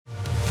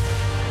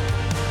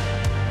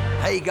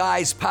Hey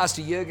guys,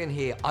 Pastor Jurgen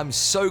here. I'm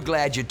so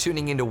glad you're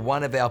tuning into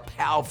one of our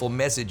powerful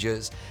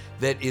messages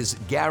that is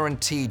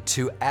guaranteed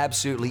to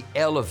absolutely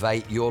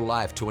elevate your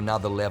life to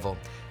another level.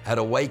 At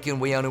Awaken,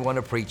 we only want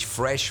to preach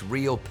fresh,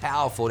 real,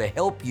 powerful to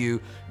help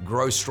you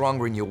grow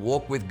stronger in your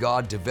walk with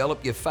God,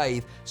 develop your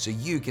faith so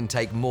you can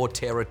take more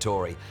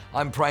territory.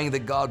 I'm praying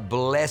that God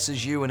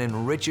blesses you and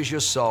enriches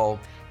your soul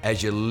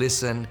as you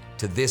listen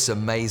to this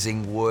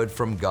amazing word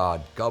from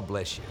God. God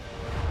bless you.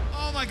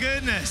 Oh my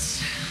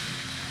goodness.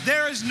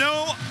 There is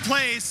no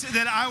place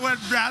that I would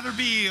rather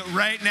be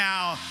right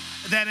now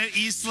than at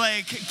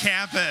Eastlake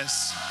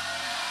campus.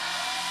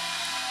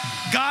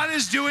 God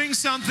is doing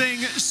something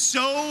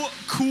so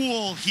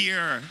cool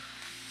here.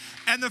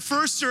 And the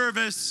first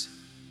service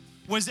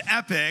was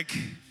epic.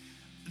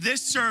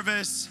 This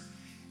service,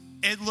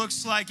 it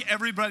looks like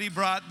everybody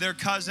brought their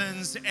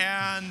cousins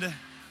and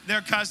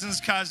their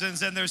cousins'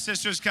 cousins and their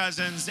sisters'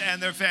 cousins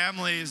and their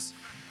families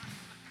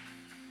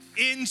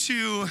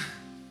into,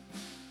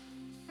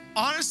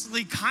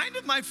 honestly, kind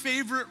of my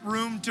favorite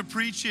room to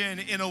preach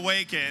in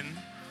Awaken.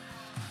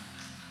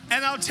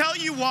 And I'll tell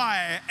you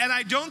why. And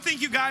I don't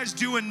think you guys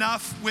do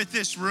enough with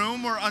this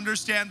room or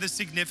understand the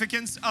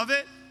significance of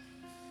it.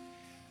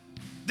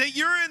 That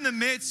you're in the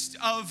midst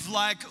of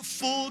like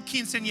full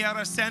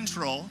quinceañera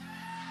central.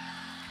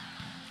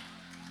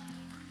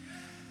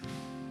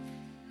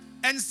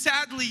 And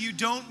sadly, you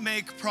don't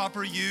make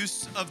proper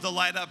use of the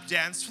light up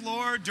dance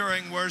floor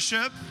during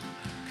worship.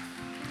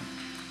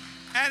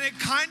 And it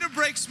kind of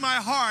breaks my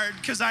heart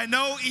because I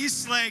know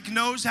Eastlake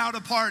knows how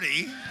to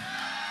party.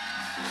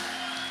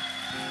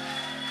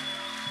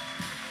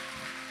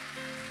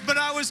 But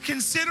I was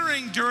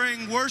considering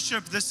during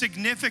worship the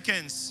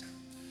significance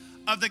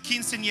of the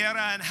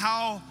quinceañera and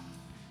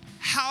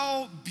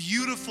how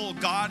beautiful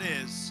God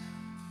is.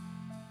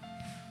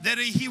 That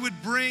He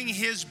would bring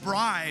His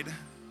bride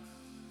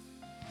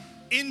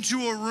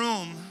into a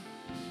room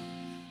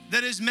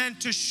that is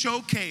meant to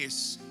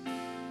showcase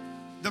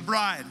the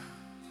bride.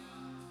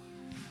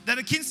 That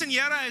a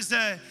quinceañera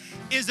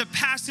is a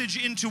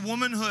passage into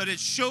womanhood.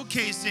 It's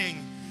showcasing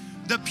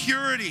the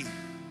purity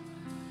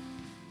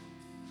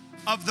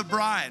of the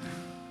bride,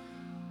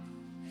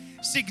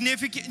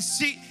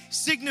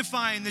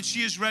 signifying that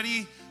she is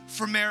ready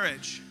for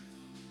marriage.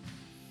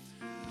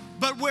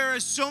 But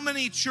whereas so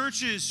many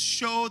churches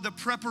show the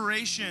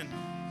preparation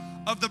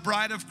of the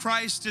bride of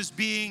Christ as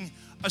being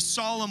a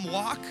solemn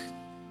walk,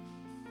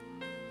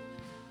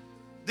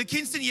 the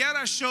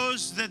quinceañera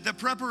shows that the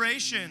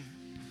preparation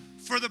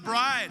for the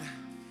bride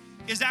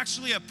is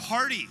actually a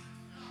party.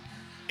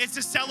 It's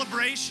a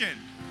celebration.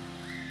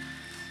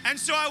 And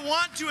so I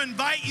want to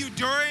invite you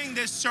during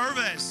this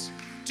service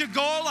to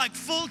go like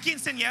full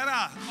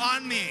quinceañera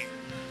on me,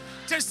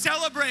 to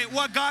celebrate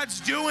what God's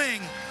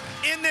doing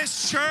in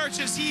this church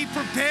as He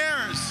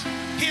prepares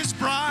His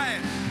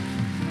bride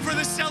for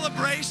the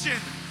celebration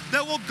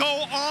that will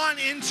go on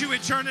into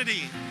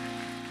eternity.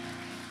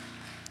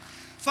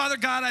 Father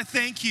God, I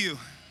thank you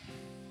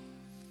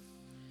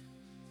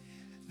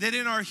that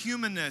in our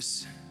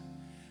humanness,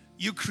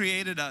 you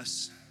created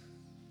us.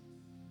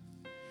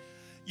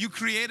 You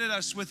created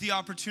us with the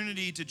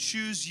opportunity to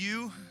choose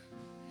you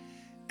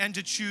and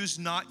to choose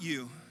not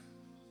you,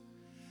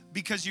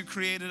 because you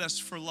created us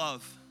for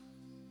love.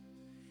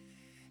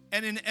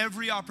 And in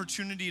every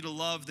opportunity to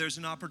love, there's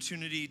an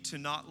opportunity to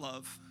not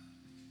love.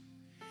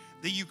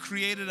 That you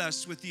created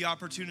us with the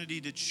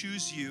opportunity to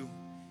choose you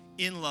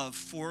in love,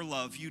 for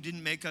love. You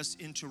didn't make us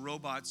into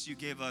robots. You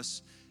gave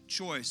us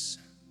choice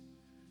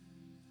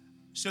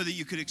so that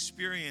you could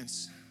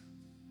experience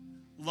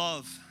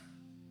love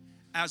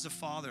as a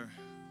father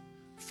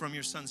from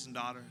your sons and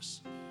daughters.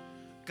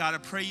 God, I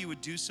pray you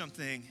would do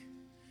something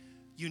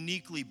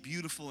uniquely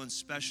beautiful and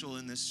special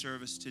in this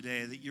service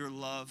today, that your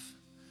love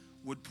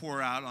would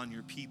pour out on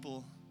your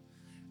people,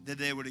 that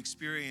they would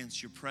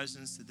experience your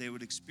presence, that they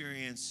would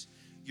experience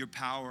your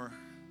power,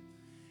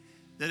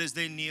 that as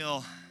they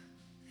kneel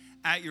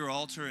at your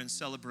altar in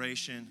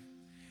celebration,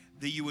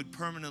 that you would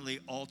permanently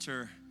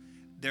alter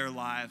their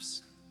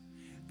lives,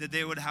 that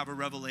they would have a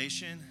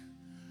revelation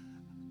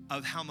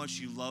of how much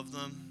you love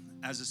them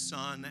as a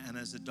son and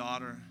as a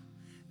daughter,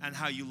 and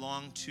how you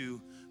long to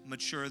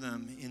mature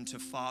them into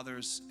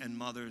fathers and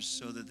mothers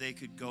so that they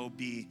could go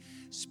be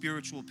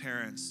spiritual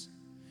parents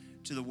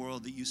to the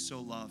world that you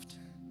so loved,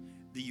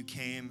 that you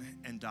came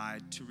and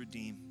died to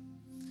redeem.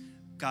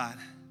 God,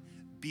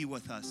 be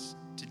with us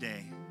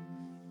today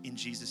in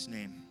Jesus'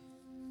 name.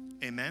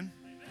 Amen.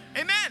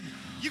 Amen.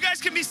 You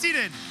guys can be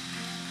seated.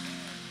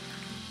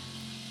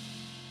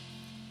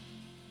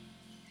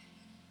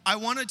 I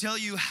want to tell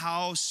you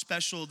how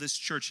special this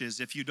church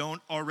is if you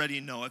don't already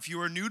know. If you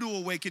are new to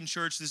Awaken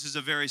Church, this is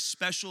a very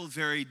special,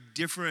 very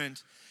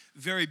different,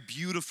 very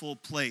beautiful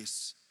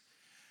place.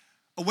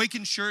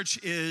 Awaken Church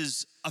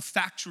is a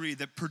factory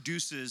that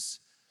produces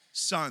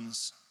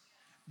sons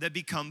that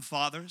become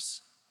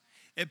fathers.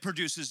 It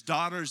produces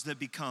daughters that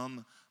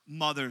become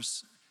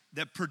mothers,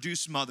 that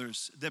produce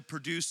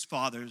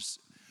fathers.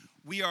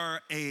 We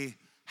are a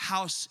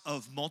house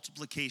of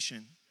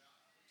multiplication.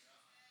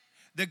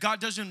 That God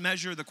doesn't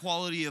measure the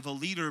quality of a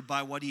leader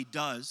by what he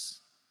does.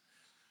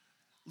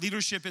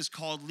 Leadership is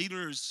called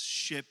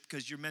leadership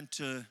because you're meant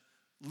to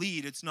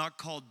lead. It's not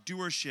called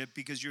doership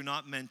because you're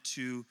not meant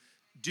to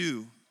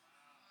do.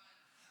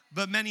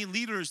 But many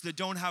leaders that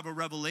don't have a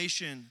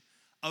revelation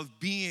of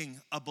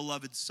being a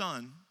beloved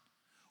son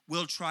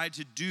will try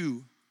to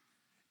do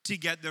to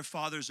get their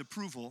father's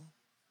approval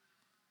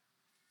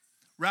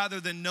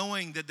rather than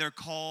knowing that they're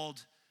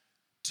called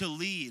to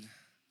lead,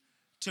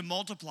 to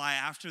multiply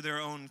after their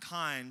own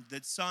kind,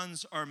 that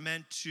sons are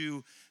meant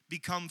to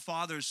become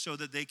fathers so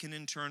that they can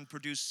in turn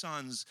produce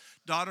sons.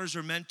 Daughters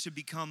are meant to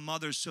become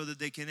mothers so that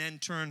they can in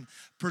turn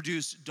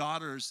produce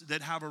daughters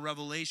that have a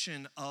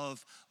revelation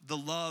of the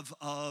love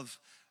of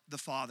the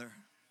Father.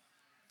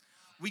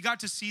 We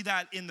got to see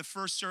that in the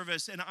first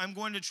service, and I'm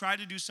going to try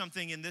to do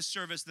something in this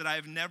service that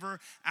I've never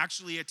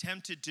actually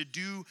attempted to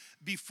do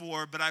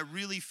before, but I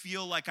really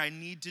feel like I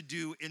need to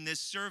do in this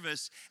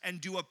service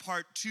and do a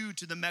part 2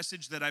 to the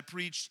message that I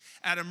preached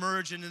at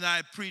Emerge and that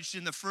I preached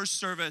in the first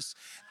service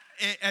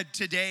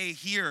today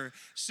here.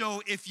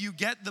 So if you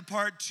get the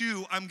part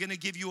 2, I'm going to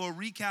give you a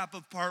recap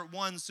of part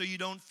 1 so you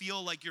don't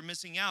feel like you're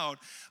missing out.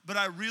 But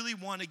I really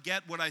want to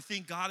get what I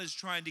think God is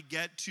trying to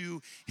get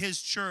to his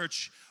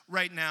church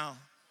right now.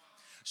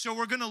 So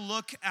we're going to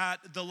look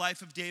at the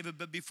life of David,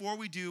 but before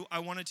we do, I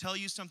want to tell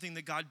you something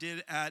that God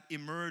did at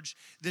Emerge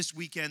this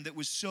weekend that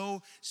was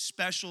so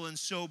special and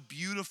so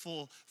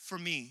beautiful for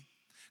me.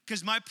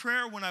 Because my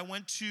prayer when I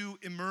went to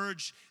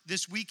Emerge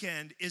this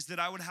weekend is that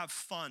I would have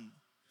fun.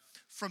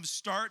 From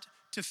start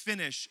to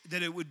finish,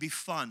 that it would be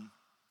fun.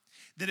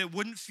 That it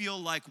wouldn't feel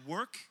like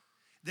work,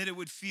 that it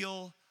would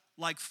feel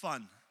like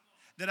fun.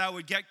 That I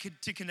would get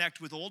to connect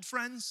with old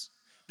friends,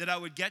 that I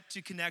would get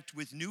to connect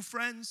with new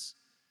friends,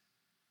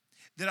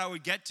 that I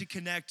would get to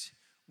connect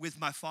with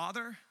my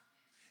father,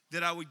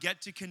 that I would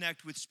get to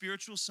connect with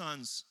spiritual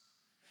sons,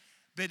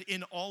 but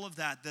in all of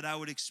that, that I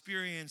would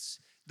experience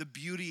the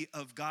beauty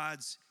of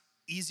God's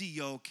easy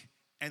yoke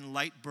and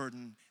light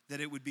burden, that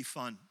it would be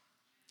fun.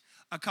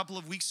 A couple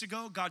of weeks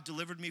ago, God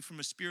delivered me from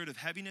a spirit of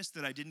heaviness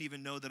that I didn't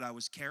even know that I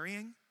was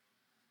carrying,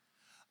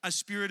 a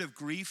spirit of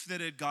grief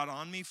that had got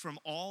on me from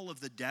all of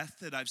the death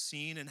that I've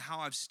seen and how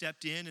I've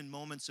stepped in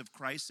moments of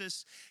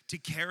crisis to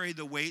carry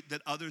the weight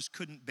that others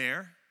couldn't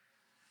bear.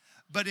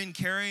 But in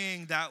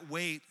carrying that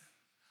weight,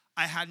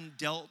 I hadn't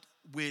dealt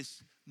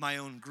with my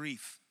own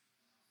grief.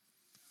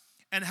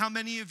 And how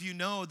many of you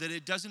know that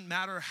it doesn't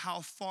matter how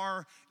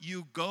far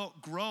you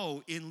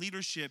grow in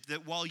leadership,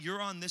 that while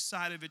you're on this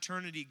side of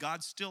eternity,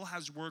 God still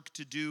has work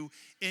to do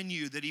in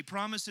you, that he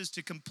promises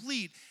to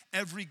complete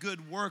every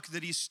good work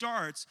that he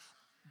starts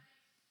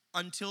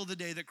until the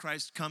day that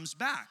Christ comes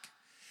back.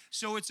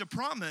 So it's a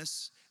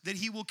promise that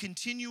he will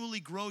continually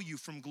grow you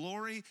from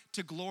glory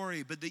to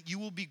glory, but that you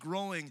will be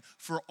growing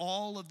for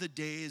all of the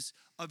days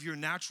of your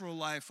natural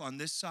life on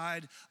this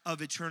side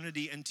of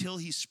eternity until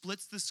he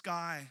splits the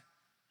sky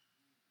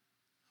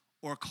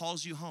or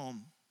calls you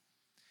home,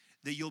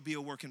 that you'll be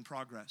a work in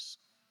progress.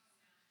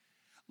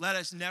 Let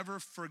us never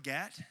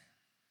forget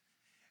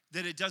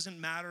that it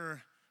doesn't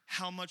matter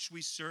how much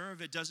we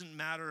serve, it doesn't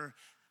matter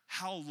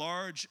how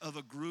large of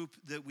a group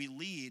that we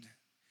lead.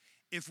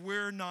 If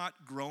we're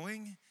not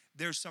growing,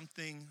 there's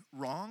something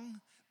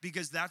wrong,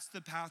 because that's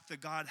the path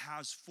that God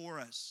has for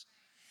us.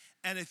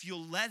 And if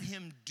you'll let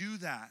him do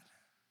that,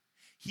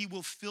 he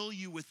will fill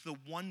you with the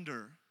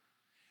wonder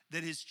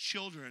that his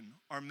children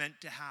are meant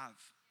to have.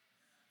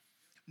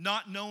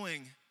 Not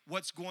knowing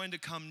what's going to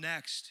come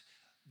next,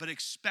 but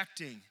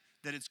expecting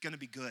that it's going to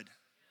be good.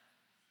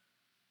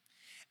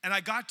 And I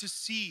got to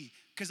see,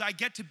 because I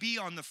get to be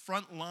on the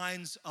front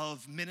lines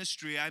of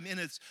ministry. I'm in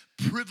a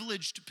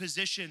privileged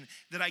position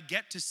that I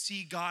get to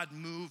see God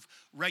move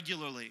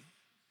regularly.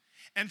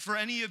 And for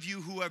any of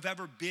you who have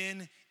ever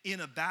been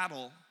in a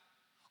battle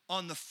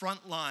on the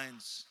front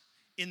lines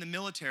in the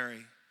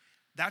military,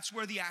 that's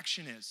where the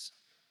action is.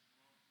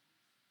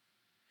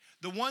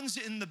 The ones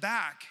in the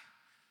back,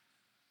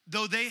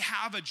 though they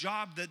have a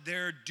job that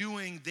they're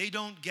doing, they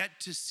don't get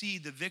to see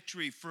the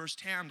victory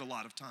firsthand a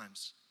lot of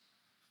times.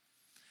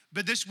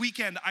 But this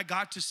weekend, I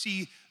got to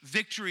see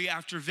victory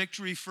after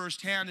victory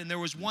firsthand, and there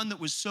was one that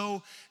was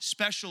so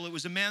special. It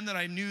was a man that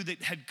I knew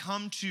that had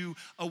come to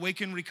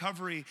Awaken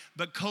Recovery,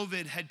 but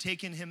COVID had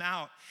taken him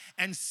out.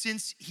 And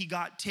since he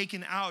got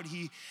taken out,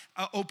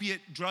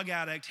 opiate drug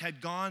addict,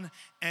 had gone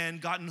and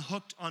gotten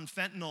hooked on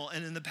fentanyl.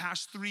 And in the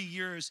past 3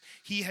 years,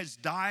 he has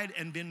died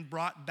and been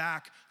brought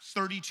back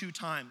 32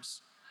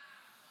 times.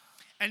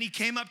 And he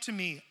came up to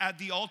me at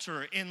the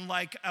altar in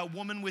like a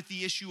woman with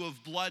the issue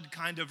of blood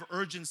kind of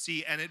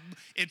urgency, and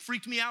it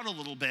freaked me out a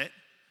little bit,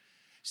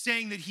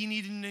 saying that he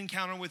needed an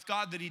encounter with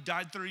God, that he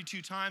died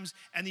 32 times,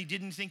 and he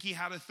didn't think he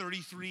had a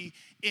 33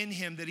 in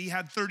him, that he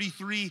had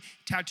 33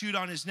 tattooed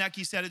on his neck.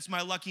 He said, it's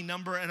my lucky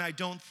number, and I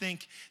don't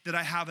think that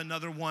I have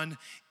another one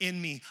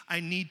in me. I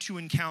need to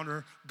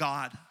encounter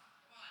God.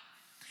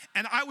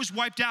 And I was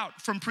wiped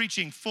out from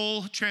preaching,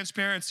 full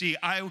transparency.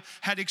 I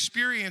had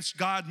experienced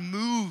God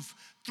move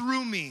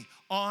threw me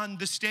on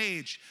the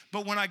stage.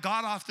 But when I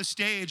got off the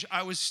stage,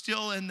 I was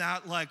still in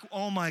that like,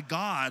 oh my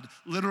God,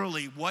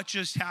 literally, what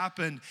just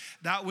happened?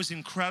 That was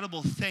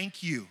incredible,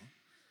 thank you.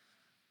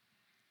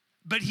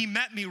 But he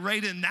met me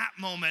right in that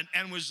moment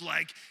and was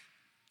like,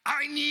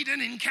 I need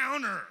an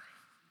encounter.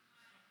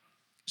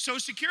 So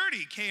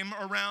security came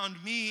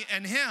around me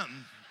and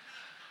him.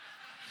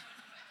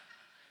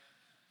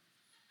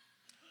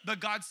 But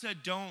God said,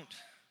 don't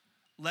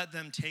let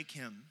them take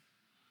him.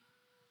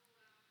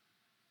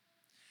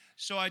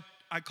 So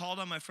I called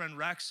on my friend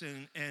Rex,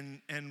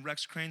 and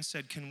Rex Crane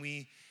said, can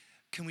we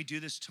do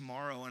this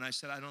tomorrow? And I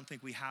said, I don't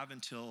think we have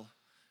until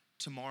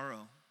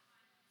tomorrow.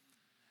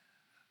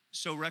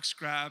 So Rex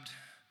grabbed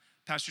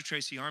Pastor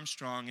Tracy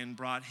Armstrong and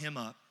brought him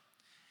up.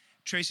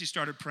 Tracy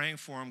started praying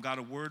for him, got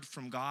a word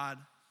from God,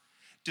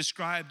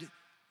 described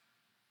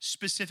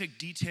specific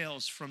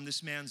details from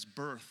this man's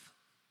birth,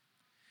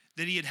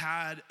 that he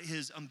had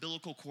his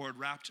umbilical cord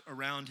wrapped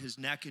around his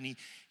neck, and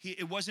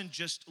it wasn't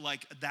just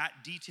like that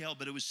detail,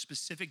 but it was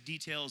specific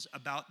details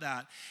about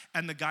that.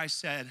 And the guy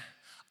said,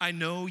 I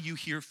know you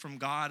hear from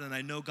God, and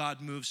I know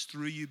God moves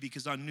through you,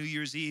 because on New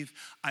Year's Eve,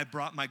 I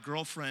brought my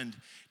girlfriend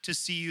to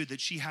see you,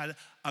 that she had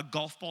a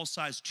golf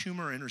ball-sized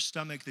tumor in her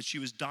stomach, that she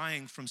was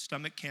dying from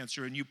stomach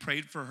cancer, and you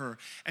prayed for her,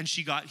 and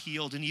she got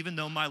healed. And even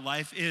though my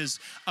life is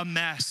a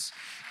mess,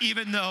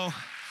 even though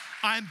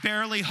I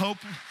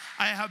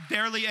have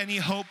barely any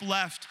hope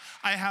left,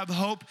 I have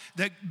hope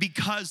that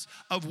because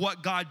of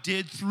what God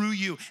did through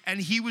you.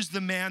 And he was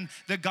the man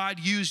that God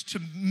used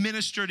to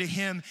minister to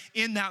him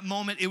in that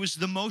moment. It was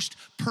the most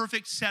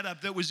perfect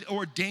setup that was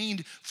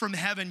ordained from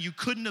heaven. You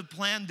couldn't have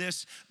planned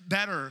this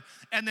better.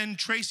 And then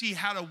Tracy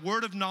had a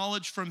word of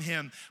knowledge from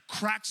him,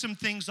 cracked some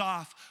things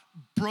off,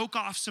 broke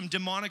off some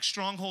demonic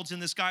strongholds in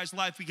this guy's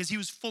life, because he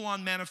was full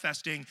on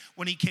manifesting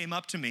when he came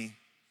up to me.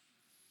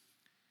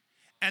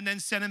 And then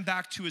sent him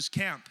back to his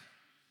camp.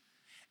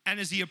 And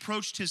as he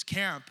approached his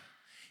camp,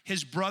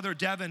 his brother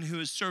Devin, who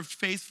has served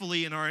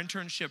faithfully in our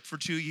internship for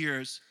 2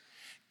 years,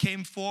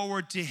 came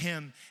forward to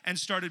him and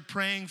started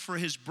praying for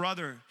his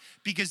brother,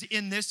 because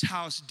in this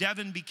house,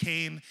 Devin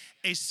became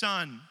a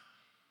son.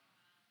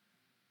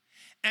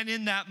 And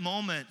in that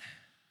moment,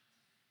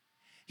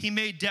 he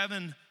made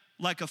Devin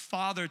like a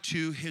father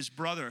to his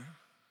brother.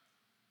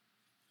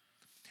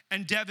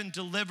 And Devin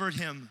delivered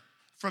him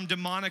from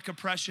demonic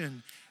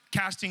oppression,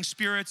 casting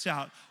spirits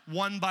out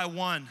one by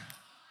one.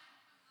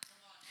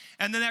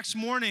 And the next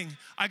morning,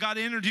 I got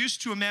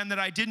introduced to a man that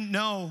I didn't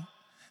know.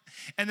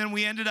 And then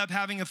we ended up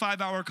having a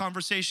 5-hour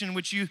conversation,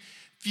 which if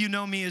you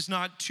know me, is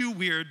not too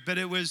weird, but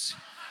it was,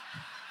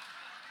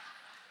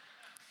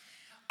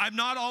 I'm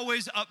not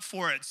always up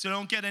for it, so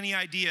don't get any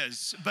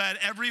ideas. But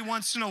every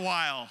once in a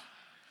while,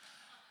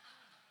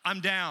 I'm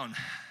down.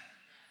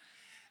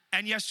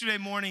 And yesterday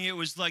morning, it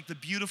was like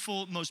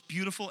the most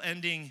beautiful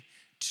ending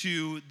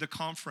to the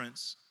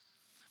conference.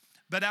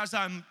 But as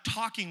I'm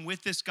talking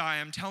with this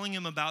guy, I'm telling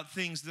him about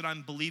things that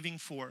I'm believing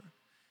for.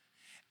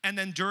 And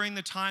then during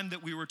the time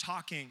that we were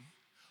talking,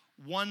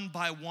 one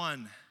by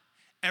one,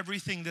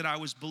 everything that I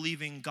was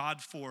believing God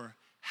for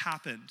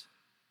happened.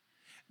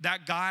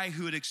 That guy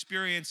who had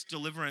experienced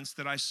deliverance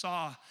that I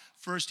saw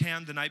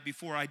firsthand the night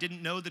before, I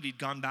didn't know that he'd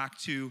gone back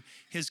to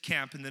his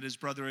camp and that his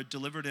brother had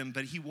delivered him,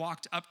 but he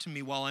walked up to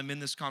me while I'm in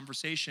this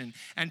conversation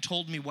and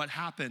told me what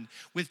happened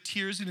with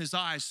tears in his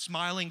eyes,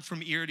 smiling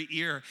from ear to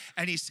ear.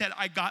 And he said,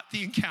 I got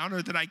the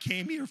encounter that I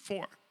came here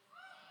for.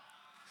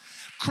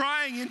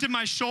 Crying into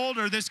my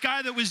shoulder, this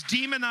guy that was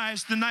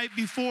demonized the night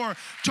before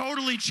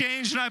totally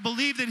changed, and I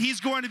believe that he's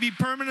going to be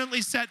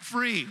permanently set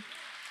free.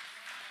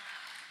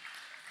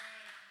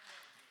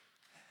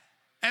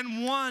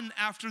 And one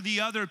after the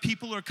other,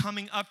 people are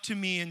coming up to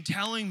me and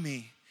telling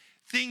me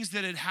things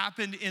that had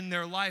happened in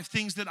their life,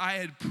 things that I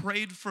had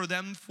prayed for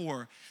them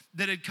for,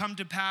 that had come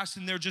to pass,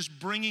 and they're just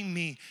bringing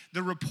me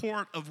the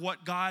report of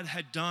what God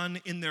had done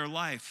in their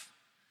life.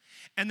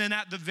 And then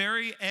at the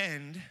very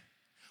end,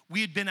 we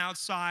had been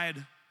outside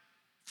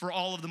for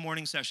all of the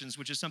morning sessions,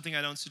 which is something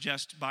I don't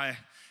suggest, by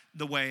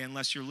the way,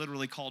 unless you're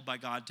literally called by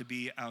God to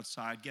be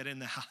outside. Get in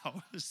the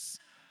house.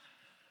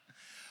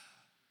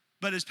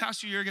 But as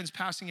Pastor Jurgen's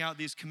passing out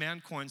these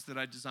command coins that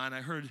I designed,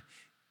 I heard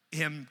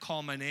him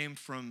call my name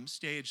from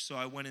stage, so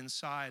I went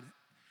inside.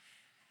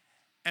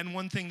 And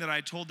one thing that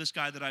I told this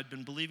guy that I'd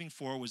been believing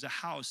for was a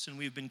house, and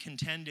we've been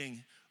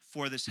contending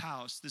for this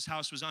house. This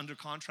house was under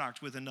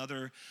contract with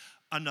another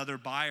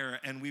buyer,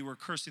 and we were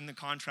cursing the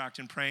contract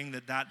and praying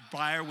that that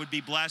buyer would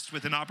be blessed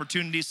with an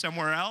opportunity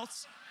somewhere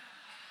else.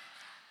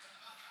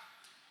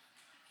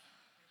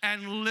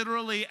 And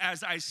literally,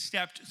 as I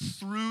stepped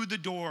through the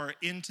door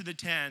into the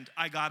tent,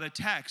 I got a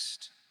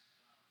text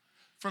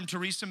from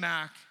Teresa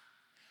Mack.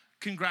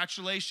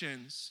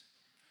 Congratulations,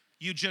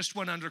 you just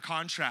went under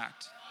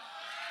contract.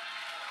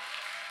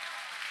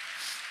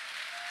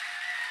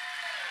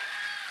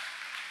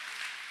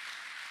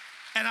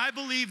 And I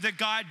believe that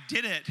God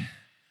did it,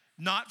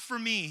 not for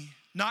me,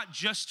 not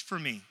just for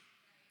me,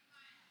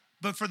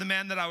 but for the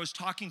man that I was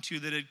talking to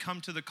that had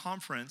come to the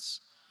conference,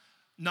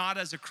 not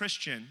as a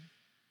Christian,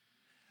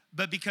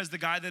 but because the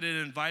guy that had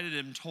invited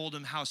him told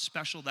him how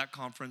special that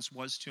conference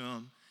was to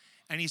him.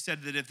 And he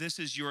said that if this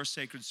is your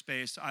sacred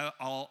space,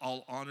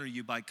 I'll honor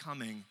you by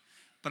coming,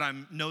 but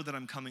know that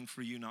I'm coming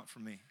for you, not for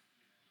me.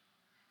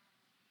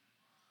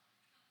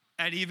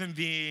 And even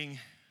being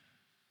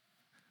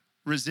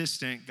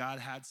resistant, God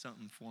had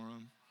something for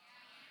him.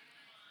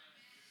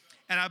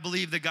 And I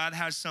believe that God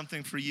has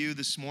something for you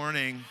this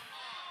morning.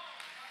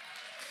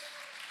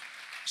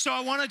 So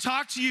I want to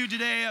talk to you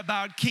today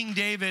about King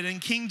David.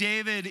 And King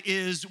David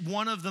is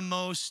one of the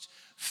most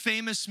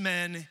famous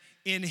men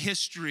in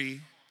history.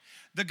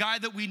 The guy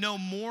that we know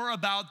more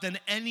about than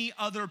any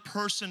other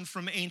person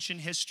from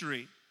ancient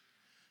history.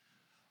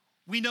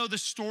 We know the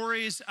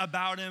stories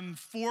about him,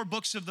 4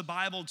 books of the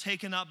Bible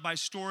taken up by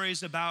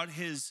stories about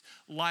his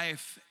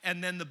life,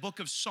 and then the book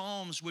of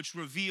Psalms, which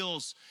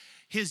reveals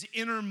his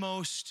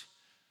innermost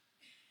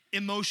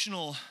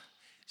emotional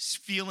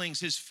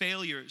feelings, his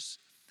failures.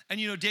 And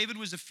you know, David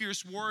was a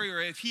fierce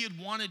warrior. If he had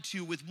wanted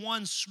to, with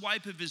one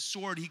swipe of his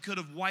sword, he could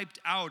have wiped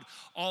out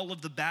all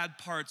of the bad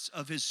parts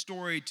of his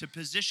story to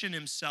position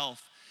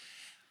himself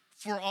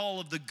for all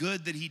of the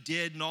good that he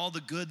did and all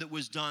the good that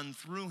was done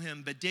through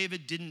him. But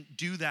David didn't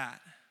do that.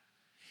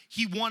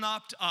 He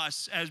one-upped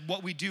us as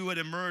what we do at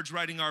Emerge,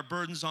 writing our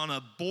burdens on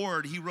a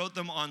board. He wrote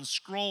them on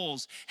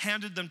scrolls,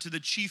 handed them to the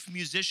chief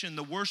musician,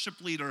 the worship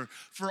leader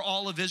for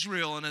all of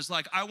Israel, and is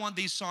like, I want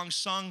these songs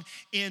sung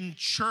in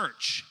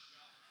church,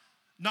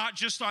 not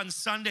just on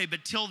Sunday,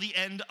 but till the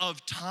end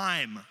of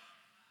time.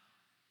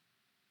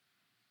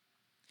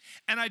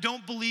 And I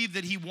don't believe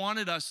that he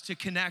wanted us to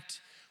connect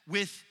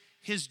with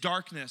his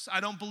darkness. I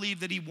don't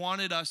believe that he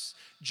wanted us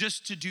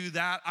just to do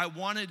that. I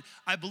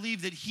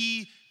believe that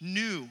he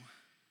knew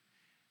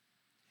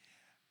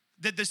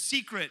that the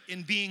secret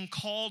in being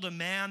called a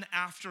man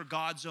after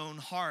God's own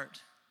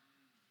heart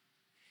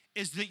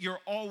is that you're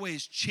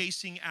always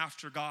chasing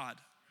after God.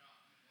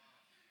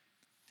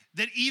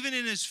 That even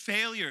in his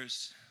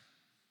failures,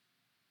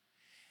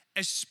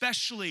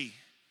 especially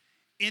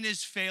in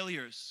his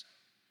failures,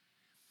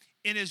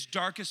 in his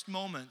darkest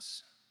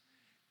moments,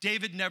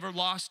 David never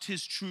lost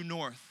his true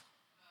north.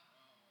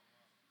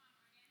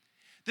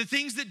 The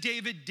things that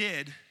David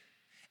did,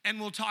 and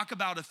we'll talk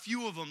about a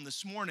few of them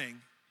this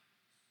morning,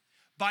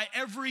 by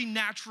every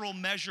natural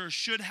measure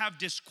should have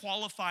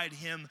disqualified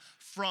him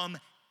from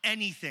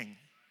anything.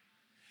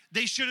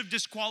 They should have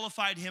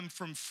disqualified him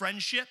from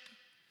friendship.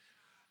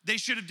 They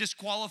should have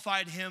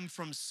disqualified him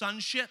from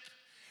sonship.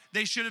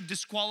 They should have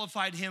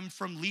disqualified him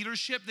from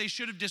leadership. They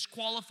should have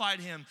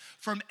disqualified him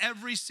from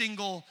every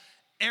single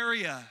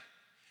area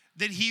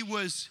that he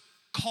was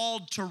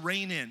called to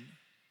reign in.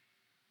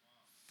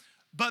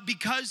 But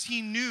because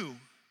he knew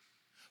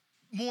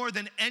more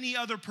than any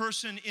other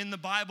person in the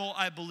Bible,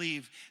 I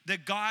believe,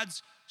 that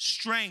God's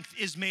strength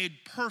is made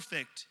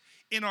perfect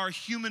in our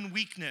human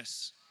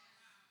weakness.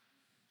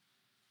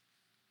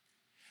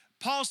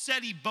 Paul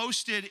said he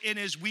boasted in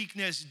his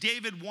weakness.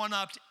 David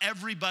one-upped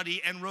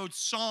everybody and wrote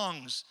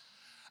songs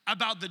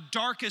about the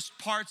darkest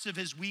parts of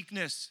his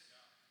weakness.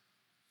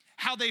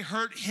 How they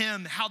hurt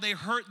him, how they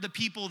hurt the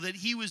people that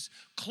he was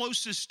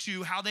closest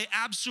to, how they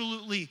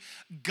absolutely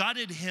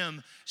gutted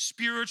him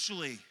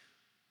spiritually.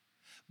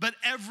 But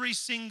every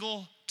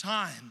single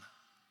time,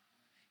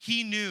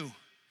 he knew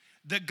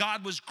that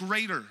God was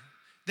greater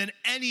than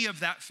any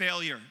of that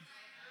failure.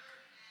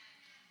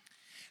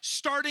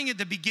 Starting at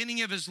the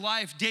beginning of his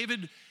life,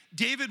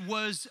 David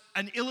was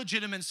an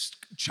illegitimate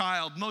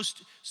child.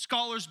 Most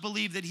scholars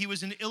believe that he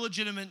was an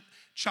illegitimate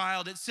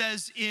child. It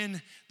says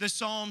in the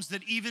Psalms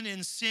that even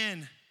in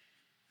sin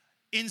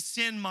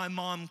my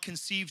mom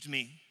conceived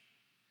me.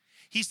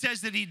 He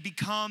says that he'd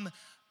become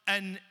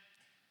an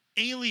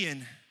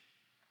alien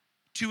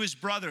to his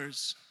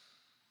brothers,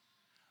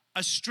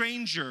 a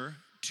stranger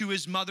to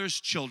his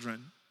mother's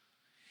children.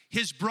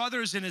 His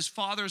brothers in his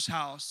father's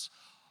house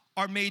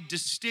are made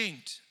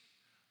distinct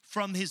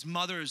from his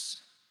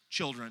mother's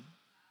children.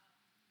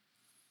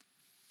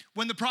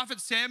 When the prophet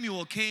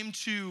Samuel came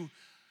to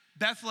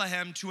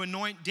Bethlehem to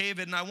anoint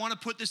David, and I want to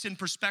put this in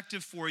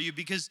perspective for you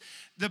because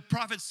the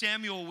prophet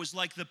Samuel was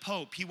like the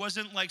Pope. He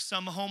wasn't like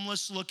some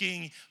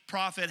homeless-looking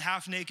prophet,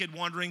 half-naked,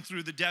 wandering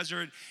through the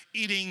desert,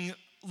 eating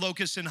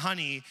locusts and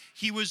honey.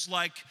 He was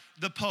like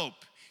the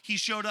Pope. He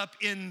showed up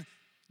in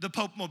the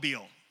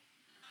Pope-mobile.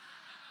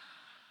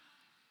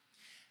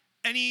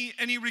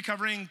 Any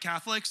recovering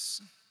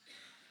Catholics?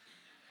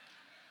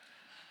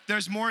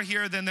 There's more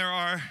here than there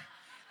are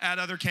at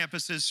other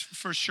campuses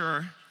for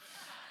sure.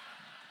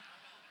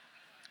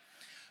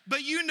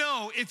 But you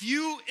know, if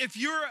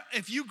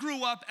you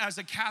grew up as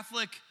a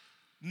Catholic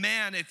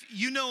man, if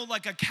you know,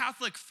 like a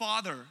Catholic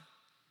father,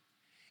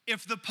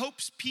 if the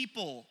Pope's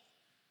people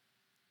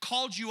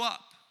called you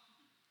up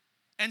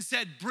and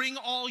said, bring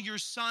all your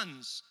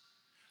sons,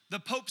 the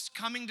Pope's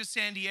coming to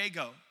San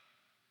Diego.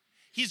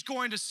 He's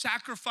going to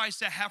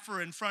sacrifice a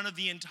heifer in front of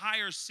the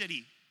entire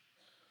city.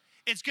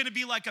 It's going to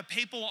be like a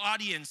papal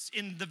audience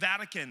in the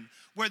Vatican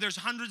where there's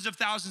hundreds of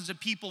thousands of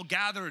people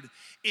gathered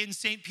in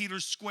St.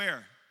 Peter's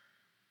Square.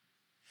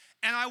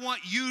 And I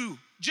want you,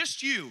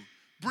 just you,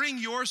 bring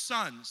your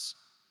sons.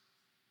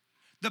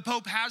 The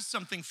Pope has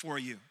something for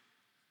you,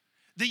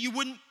 that you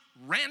wouldn't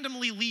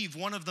randomly leave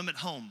one of them at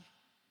home.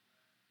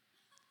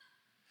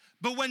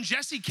 But when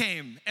Jesse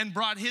came and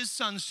brought his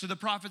sons to the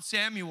prophet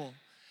Samuel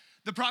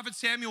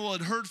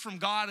had heard from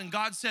God, and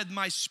God said,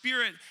 my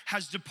spirit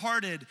has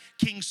departed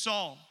King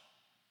Saul.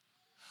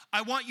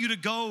 I want you to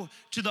go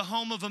to the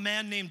home of a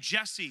man named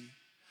Jesse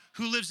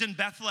who lives in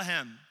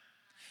Bethlehem,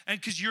 and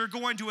because you're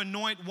going to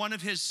anoint one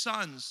of his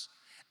sons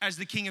as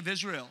the king of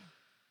Israel.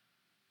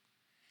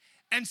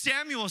 And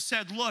Samuel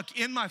said, look,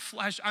 in my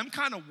flesh, I'm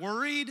kind of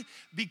worried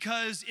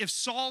because if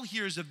Saul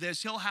hears of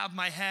this, he'll have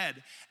my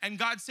head. And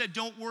God said,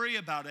 don't worry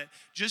about it.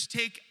 Just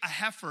take a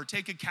heifer,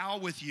 take a cow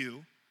with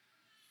you,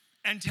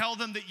 and tell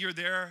them that you're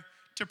there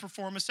to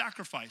perform a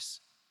sacrifice.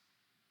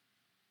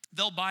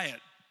 They'll buy it.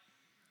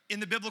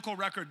 In the biblical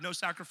record, no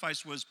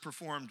sacrifice was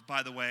performed,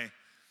 by the way,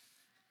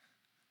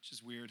 which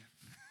is weird.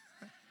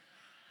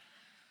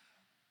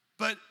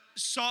 But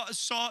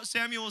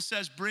Samuel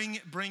says, bring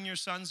your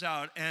sons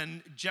out,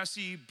 and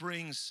Jesse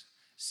brings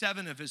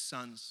 7 of his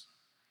sons.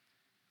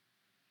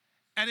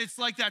 And it's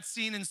like that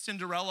scene in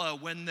Cinderella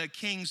when the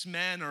king's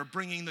men are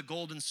bringing the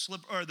golden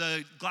slip or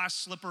the glass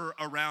slipper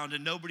around,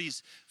 and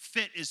nobody's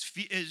foot is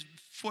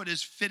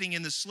fitting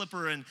in the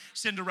slipper, and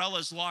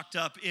Cinderella's locked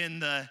up in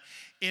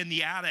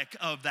the attic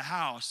of the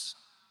house,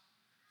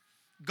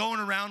 going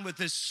around with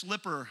this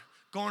slipper,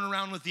 going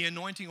around with the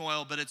anointing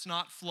oil, but it's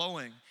not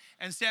flowing.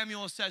 And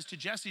Samuel says to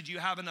Jesse, do you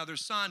have another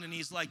son? And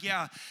he's like,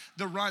 yeah,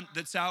 the runt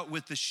that's out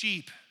with the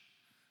sheep.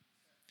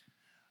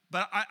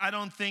 But I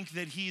don't think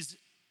that he's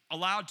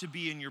allowed to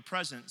be in your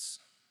presence.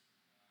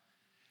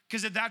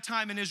 Because at that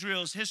time in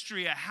Israel's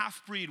history, a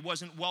half-breed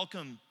wasn't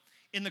welcome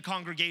in the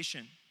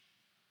congregation.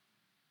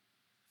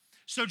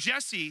 So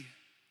Jesse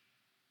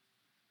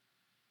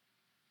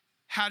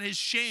had his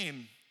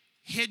shame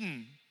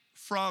hidden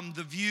from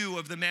the view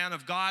of the man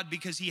of God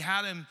because he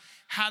had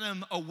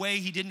him away.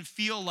 He didn't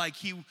feel like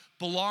he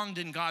belonged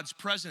in God's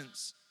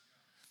presence.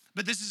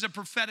 But this is a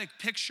prophetic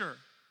picture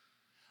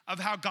of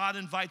how God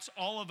invites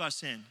all of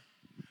us in,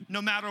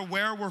 no matter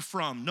where we're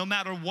from, no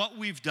matter what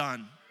we've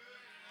done.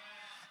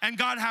 And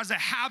God has a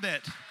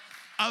habit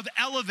of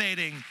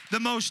elevating the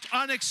most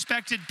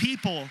unexpected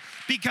people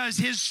because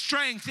his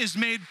strength is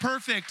made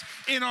perfect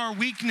in our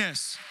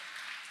weakness.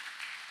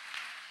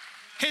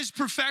 His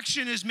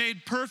perfection is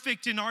made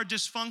perfect in our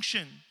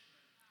dysfunction.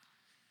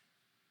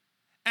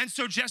 And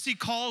so Jesse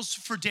calls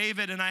for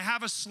David, and I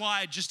have a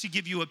slide just to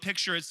give you a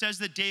picture. It says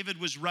that David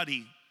was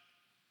ruddy.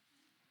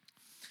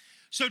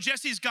 So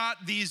Jesse's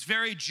got these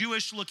very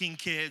Jewish-looking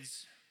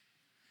kids.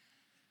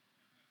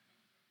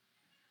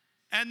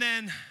 And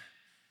then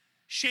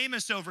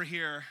Seamus over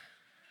here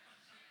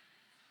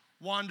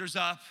wanders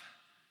up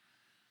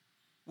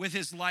with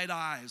his light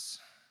eyes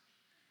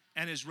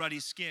and his ruddy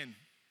skin.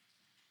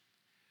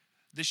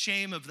 The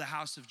shame of the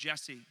house of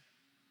Jesse.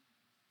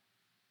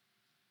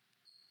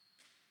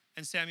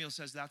 And Samuel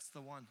says, that's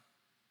the one.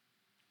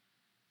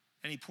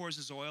 And he pours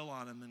his oil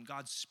on him, and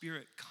God's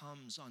Spirit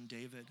comes on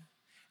David,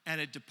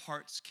 and it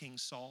departs King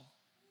Saul.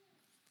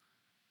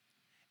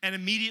 And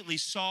immediately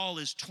Saul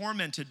is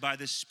tormented by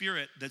the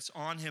spirit that's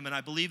on him, and I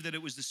believe that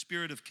it was the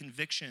spirit of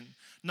conviction,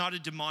 not a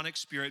demonic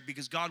spirit,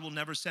 because God will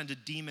never send a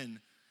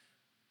demon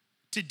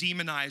to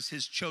demonize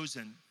his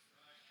chosen.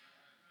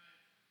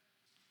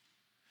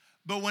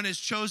 But when his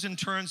chosen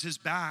turns his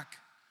back,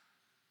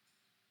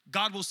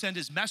 God will send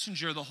his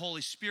messenger, the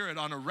Holy Spirit,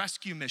 on a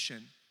rescue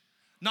mission,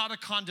 not a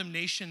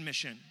condemnation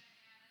mission.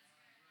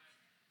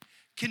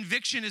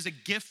 Conviction is a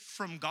gift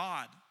from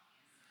God.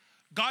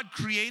 God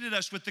created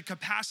us with the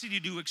capacity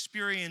to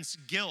experience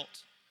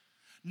guilt,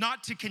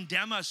 not to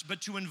condemn us,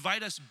 but to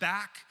invite us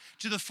back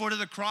to the foot of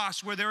the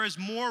cross where there is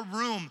more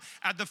room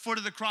at the foot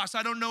of the cross.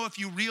 I don't know if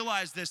you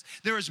realize this.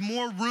 There is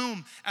more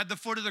room at the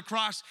foot of the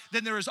cross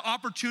than there is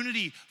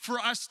opportunity for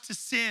us to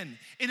sin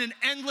in an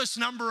endless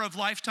number of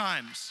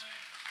lifetimes.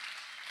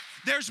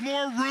 There's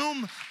more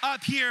room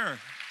up here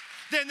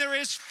than there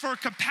is for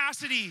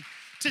capacity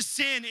to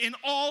sin in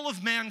all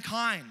of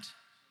mankind.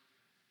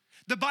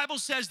 The Bible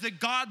says that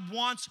God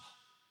wants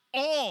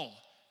all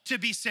to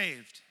be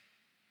saved.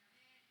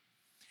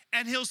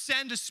 And he'll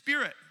send a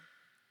spirit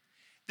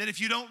that if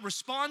you don't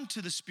respond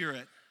to the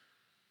spirit,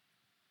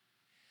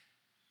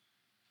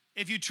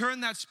 if you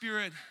turn that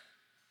spirit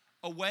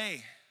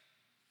away,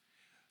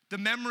 the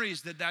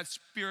memories that that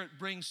spirit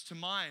brings to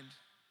mind,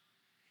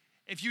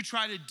 if you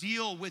try to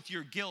deal with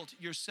your guilt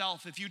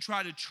yourself, if you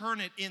try to turn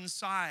it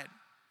inside,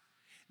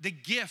 the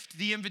gift,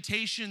 the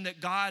invitation that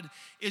God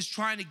is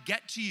trying to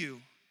get to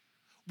you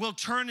will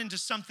turn into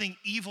something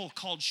evil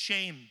called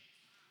shame.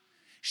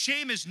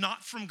 Shame is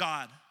not from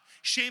God.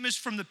 Shame is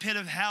from the pit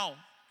of hell.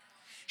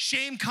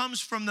 Shame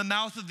comes from the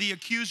mouth of the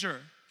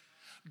accuser.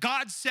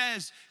 God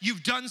says,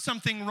 you've done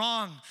something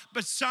wrong,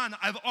 but son,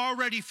 I've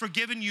already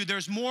forgiven you.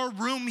 There's more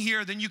room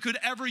here than you could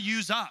ever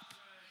use up.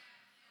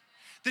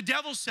 The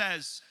devil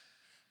says,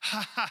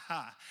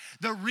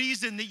 the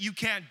reason that you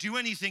can't do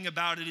anything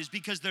about it is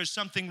because there's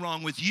something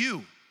wrong with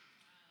you.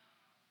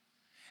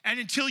 And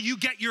until you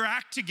get your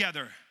act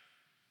together,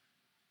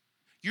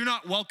 you're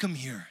not welcome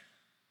here.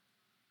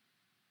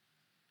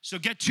 So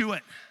get to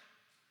it.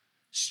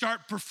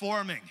 Start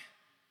performing.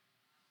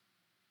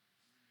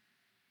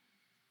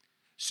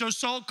 So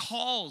Saul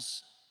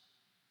calls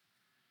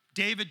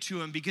David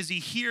to him because he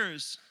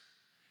hears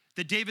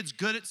that David's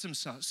good at some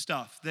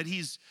stuff, that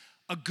he's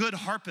a good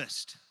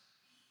harpist,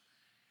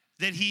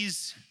 that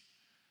he's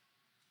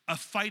a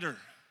fighter.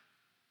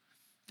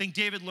 I think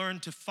David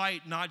learned to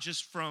fight not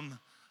just from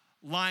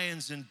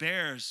lions and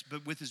bears,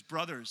 but with his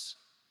brothers.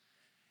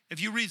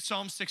 If you read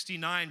Psalm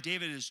 69,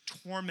 David is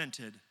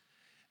tormented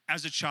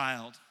as a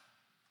child,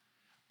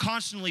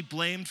 constantly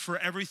blamed for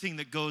everything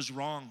that goes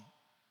wrong,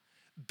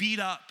 beat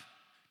up,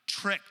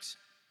 tricked.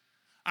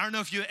 I don't know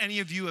if any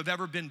of you have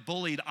ever been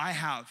bullied. I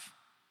have.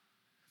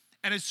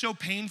 And it's so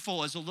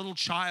painful as a little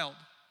child,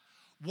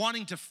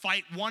 wanting to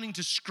fight, wanting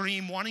to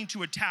scream, wanting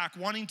to attack,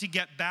 wanting to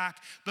get back,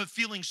 but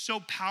feeling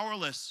so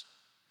powerless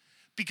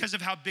because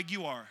of how big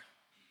you are.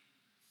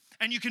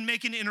 And you can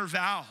make an inner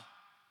vow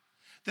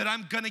that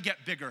I'm gonna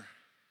get bigger.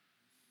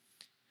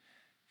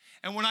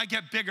 And when I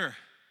get bigger,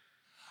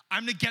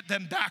 I'm gonna get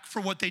them back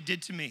for what they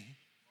did to me.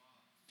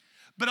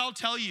 But I'll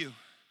tell you,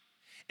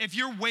 if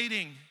you're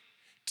waiting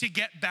to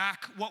get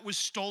back what was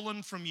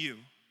stolen from you,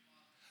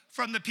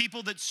 from the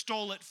people that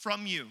stole it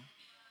from you,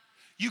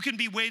 you can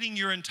be waiting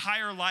your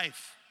entire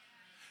life.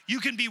 You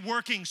can be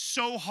working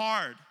so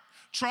hard,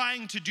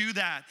 trying to do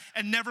that,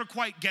 and never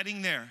quite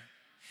getting there.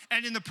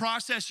 And in the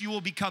process, you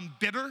will become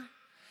bitter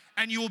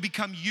and you will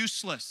become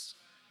useless.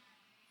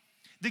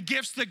 The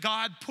gifts that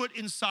God put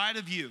inside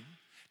of you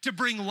to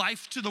bring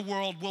life to the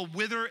world will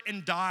wither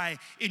and die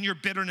in your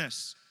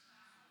bitterness.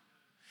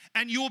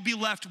 And you will be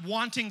left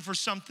wanting for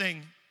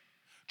something,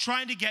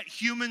 trying to get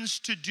humans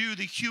to do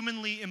the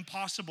humanly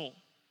impossible.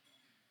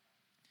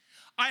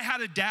 I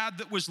had a dad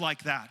that was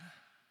like that.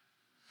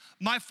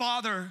 My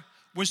father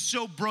was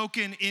so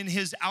broken in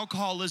his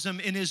alcoholism,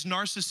 in his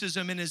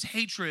narcissism, in his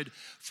hatred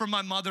for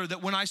my mother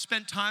that when I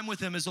spent time with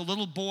him as a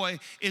little boy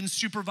in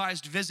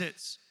supervised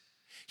visits,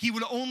 he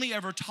would only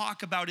ever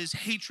talk about his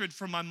hatred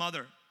for my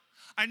mother.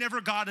 I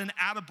never got an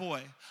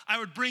attaboy. I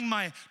would bring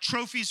my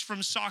trophies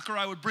from soccer,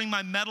 I would bring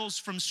my medals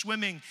from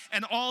swimming,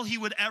 and all he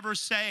would ever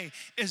say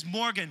is,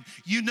 Morgan,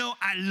 you know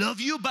I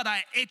love you, but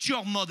I hate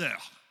your mother.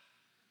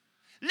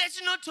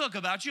 Let's not talk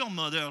about your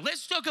mother,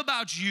 let's talk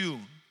about you.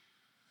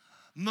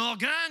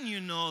 Morgan, you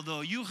know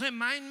though, you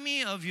remind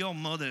me of your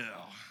mother.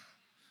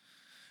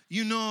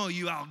 You know,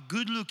 you are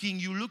good looking,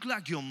 you look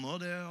like your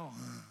mother.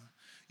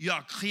 You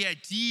are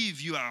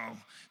creative, you are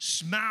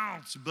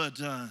smart, but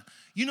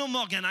you know,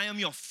 Morgan, I am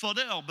your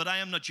father, but I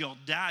am not your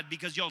dad,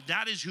 because your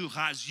dad is who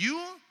has you.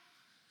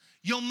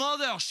 Your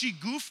mother, she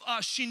goofed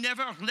us. She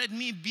never let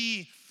me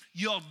be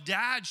your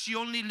dad. She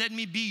only let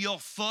me be your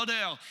father.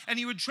 And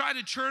he would try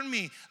to turn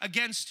me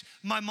against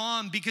my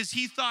mom because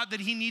he thought that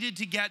he needed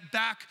to get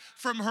back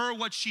from her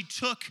what she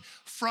took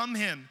from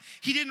him.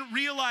 He didn't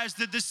realize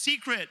that the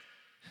secret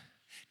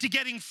to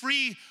getting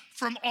free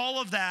from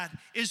all of that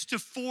is to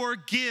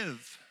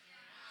forgive.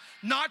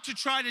 Not to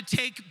try to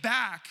take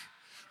back,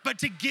 but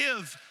to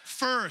give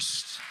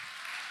first.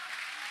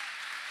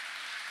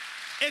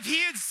 If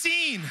he had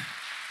seen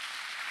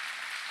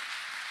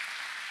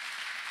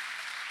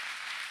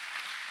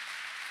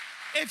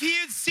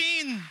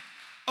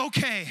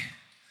okay,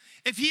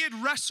 if he had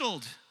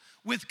wrestled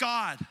with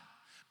God,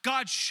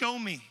 God, show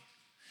me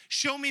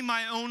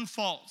my own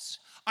faults.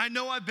 I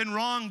know I've been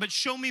wrong, but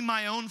show me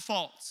my own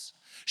faults.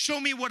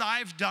 Show me what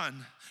I've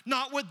done,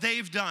 not what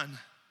they've done.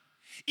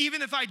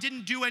 Even if I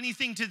didn't do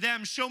anything to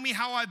them, show me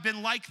how I've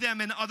been like them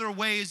in other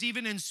ways,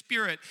 even in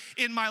spirit,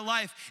 in my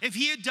life. If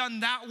he had done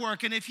that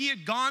work, and if he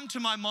had gone to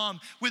my mom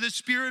with a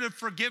spirit of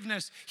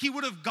forgiveness, he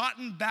would have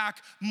gotten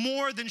back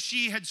more than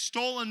she had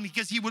stolen,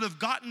 because he would have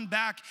gotten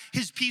back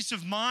his peace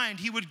of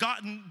mind. He would have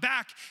gotten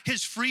back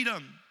his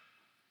freedom.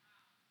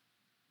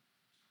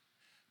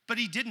 But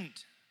he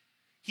didn't.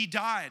 He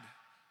died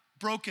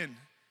broken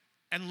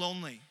and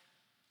lonely.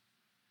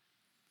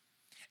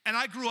 And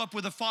I grew up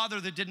with a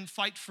father that didn't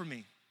fight for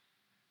me.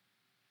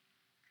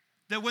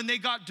 That when they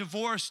got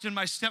divorced and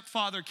my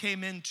stepfather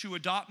came in to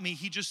adopt me,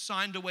 he just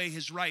signed away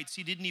his rights.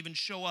 He didn't even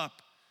show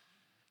up.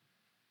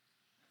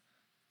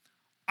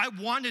 I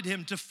wanted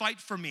him to fight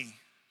for me.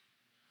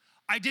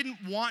 I didn't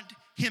want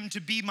him to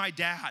be my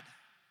dad.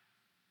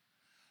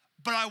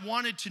 But I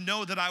wanted to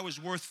know that I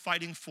was worth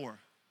fighting for.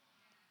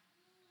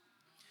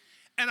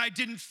 And I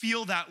didn't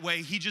feel that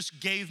way. He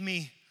just gave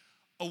me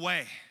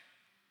away.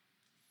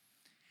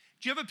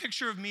 Do you have a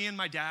picture of me and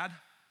my dad?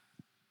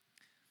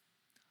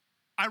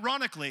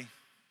 Ironically,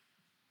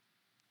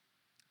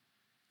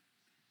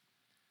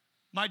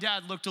 my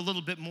dad looked a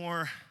little bit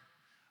more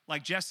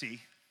like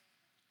Jesse.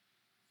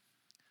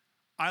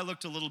 I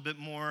looked a little bit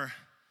more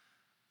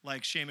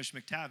like Shamish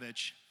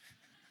McTavish.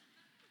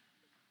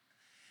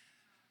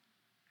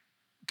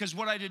 Because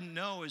what I didn't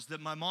know is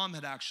that my mom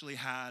had actually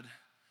had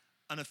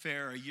an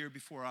affair a year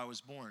before I was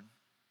born.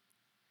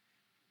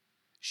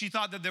 She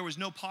thought that there was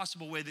no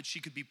possible way that she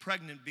could be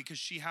pregnant because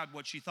she had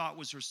what she thought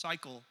was her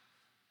cycle.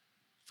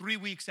 3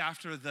 weeks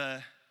after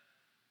the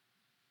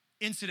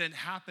incident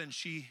happened,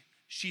 she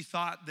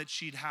thought that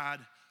she'd had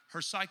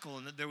her cycle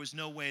and that there was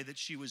no way that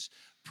she was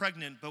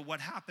pregnant. But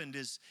what happened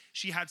is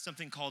she had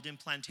something called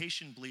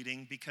implantation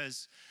bleeding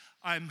because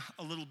I'm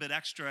a little bit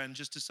extra and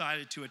just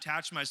decided to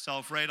attach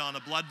myself right on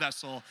a blood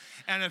vessel.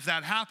 And if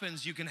that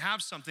happens, you can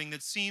have something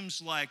that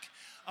seems like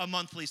a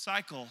monthly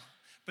cycle,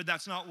 but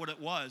that's not what it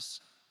was.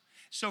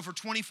 So for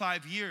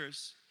 25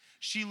 years,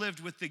 she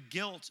lived with the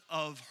guilt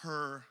of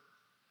her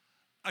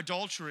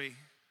adultery,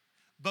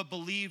 but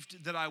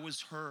believed that I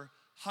was her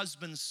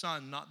husband's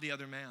son, not the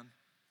other man.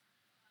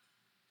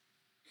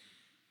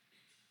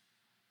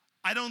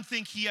 I don't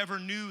think he ever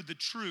knew the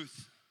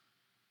truth.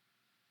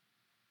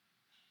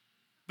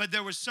 But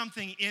there was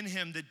something in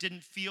him that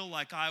didn't feel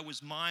like I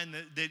was mine,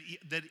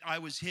 that I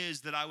was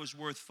his, that I was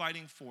worth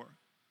fighting for.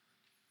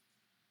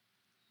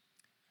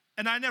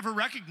 And I never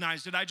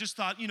recognized it. I just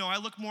thought, I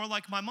look more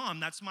like my mom.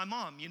 That's my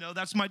mom,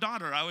 that's my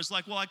daughter. I was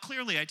like, well, I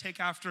take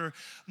after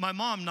my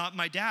mom, not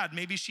my dad.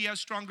 Maybe she has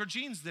stronger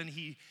genes than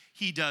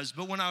he does.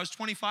 But when I was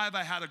 25,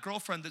 I had a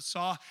girlfriend that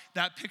saw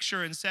that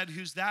picture and said,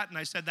 who's that? And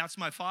I said, that's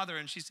my father.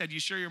 And she said, you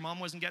sure your mom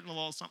wasn't getting a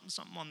little something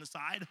on the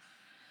side?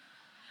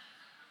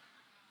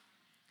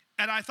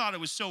 And I thought it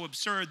was so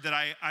absurd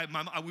that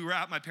we were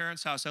at my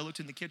parents' house. I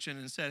looked in the kitchen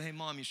and said, hey,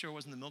 Mom, you sure it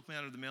wasn't the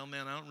milkman or the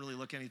mailman? I don't really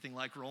look anything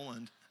like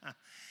Roland.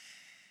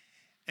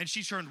 And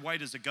she turned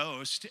white as a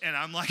ghost. And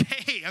I'm like,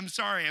 hey, I'm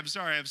sorry.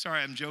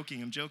 I'm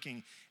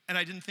joking. And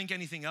I didn't think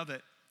anything of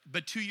it.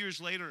 But 2 years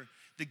later,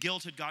 the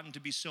guilt had gotten to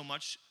be so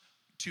much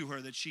to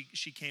her that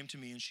she came to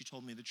me and she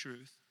told me the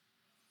truth.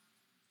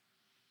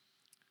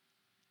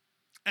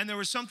 And there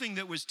was something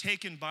that was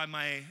taken by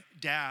my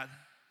dad.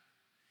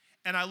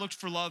 And I looked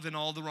for love in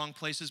all the wrong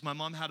places. My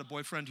mom had a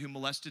boyfriend who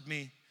molested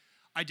me.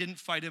 I didn't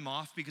fight him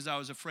off because I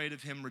was afraid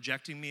of him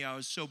rejecting me. I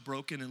was so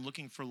broken and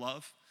looking for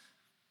love.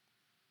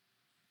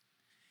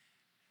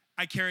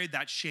 I carried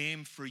that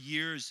shame for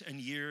years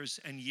and years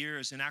and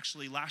years. And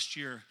actually last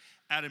year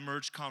at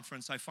Emerge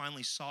Conference, I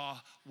finally saw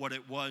what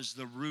it was,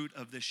 the root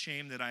of the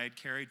shame that I had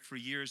carried for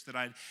years, that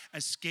I'd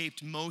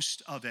escaped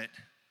most of it.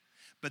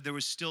 But there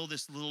was still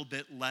this little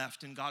bit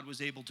left, and God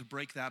was able to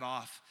break that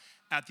off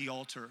at the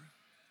altar.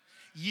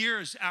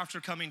 Years after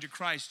coming to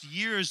Christ,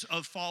 years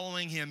of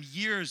following him,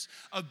 years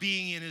of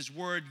being in his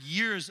word,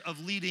 years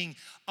of leading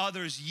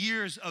others,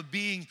 years of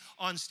being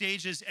on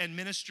stages and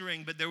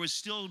ministering, but there was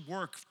still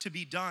work to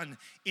be done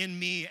in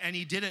me, and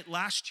he did it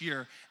last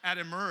year at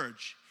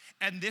Emerge.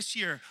 And this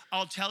year,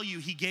 I'll tell you,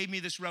 he gave me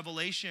this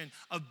revelation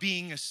of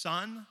being a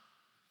son.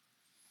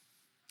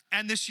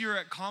 And this year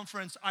at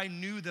conference, I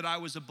knew that I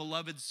was a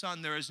beloved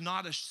son. There is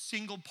not a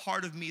single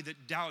part of me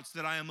that doubts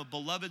that I am a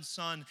beloved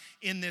son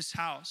in this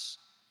house,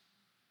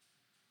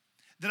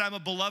 that I'm a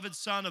beloved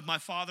son of my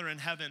Father in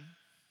heaven.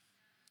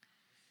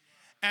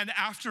 And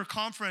after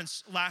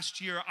conference last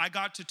year, I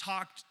got to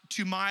talk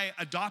to my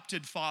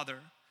adopted father,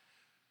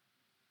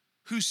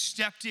 who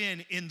stepped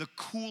in the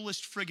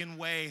coolest friggin'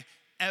 way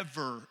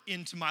ever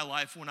into my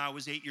life when I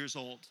was 8 years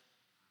old.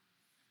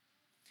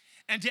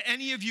 And to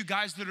any of you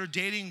guys that are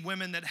dating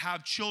women that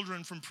have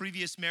children from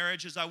previous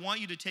marriages, I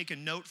want you to take a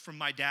note from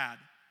my dad.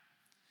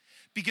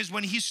 Because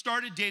when he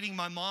started dating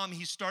my mom,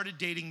 he started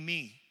dating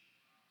me.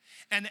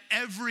 And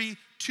every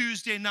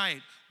Tuesday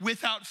night,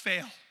 without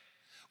fail,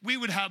 we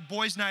would have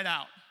boys' night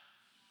out.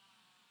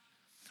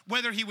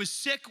 Whether he was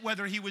sick,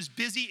 whether he was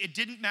busy, it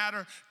didn't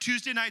matter.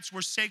 Tuesday nights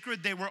were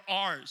sacred, they were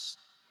ours.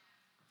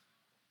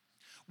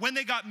 When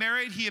they got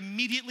married, he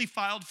immediately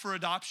filed for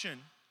adoption.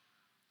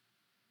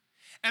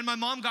 And my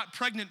mom got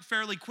pregnant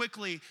fairly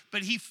quickly,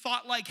 but he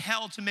fought like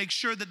hell to make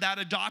sure that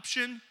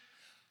adoption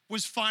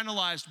was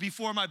finalized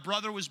before my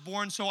brother was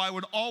born, so I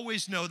would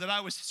always know that I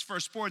was his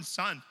firstborn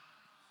son.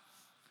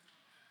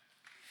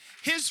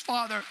 His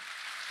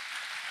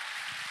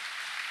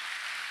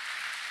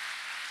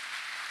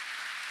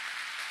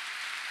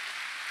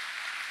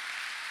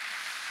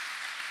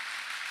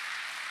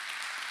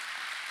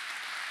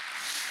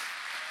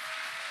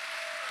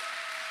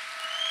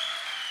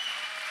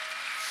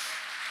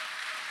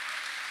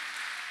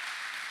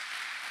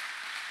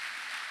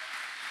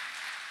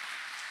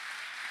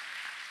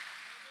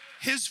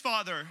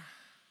father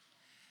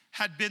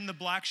had been the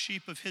black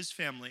sheep of his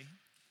family.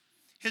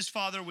 His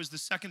father was the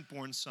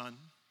second-born son.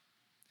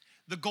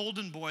 The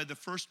golden boy, the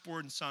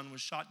firstborn son,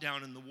 was shot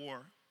down in the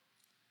war.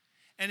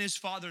 And his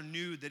father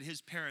knew that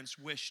his parents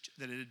wished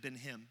that it had been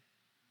him.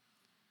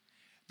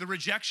 The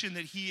rejection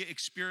that he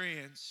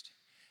experienced,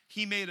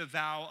 he made a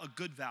vow, a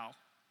good vow,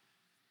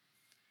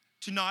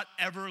 to not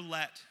ever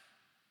let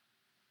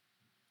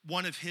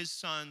one of his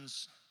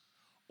sons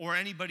or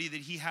anybody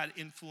that he had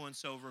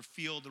influence over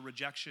feel the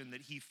rejection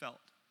that he felt.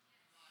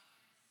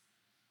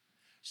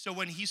 So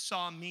when he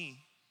saw me,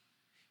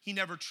 he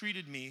never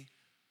treated me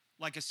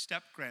like a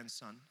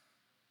step-grandson.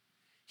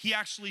 He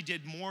actually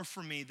did more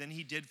for me than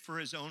he did for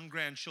his own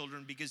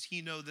grandchildren, because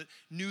he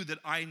knew that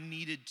I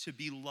needed to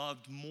be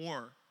loved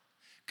more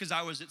because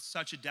I was at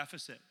such a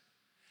deficit.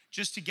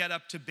 Just to get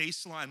up to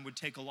baseline would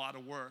take a lot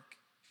of work.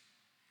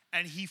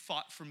 And he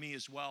fought for me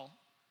as well.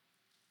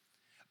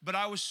 But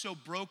I was so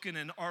broken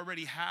and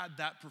already had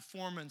that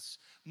performance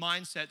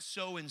mindset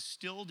so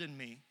instilled in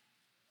me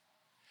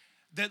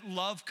that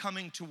love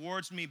coming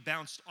towards me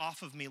bounced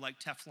off of me like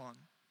Teflon.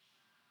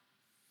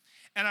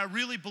 And I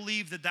really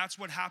believe that that's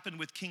what happened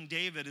with King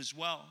David as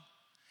well.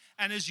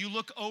 And as you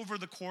look over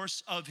the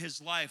course of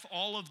his life,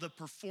 all of the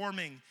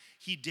performing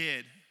he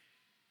did,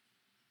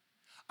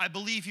 I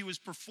believe he was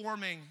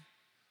performing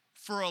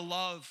for a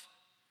love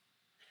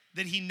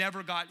that he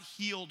never got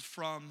healed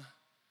from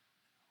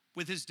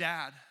with his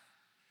dad.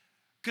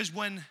 Because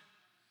when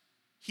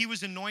he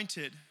was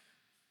anointed,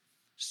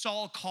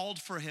 Saul called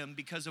for him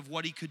because of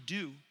what he could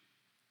do.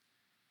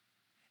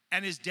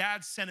 And his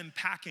dad sent him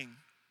packing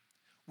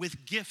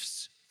with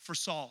gifts for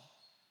Saul.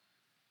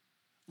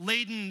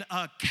 Laden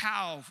a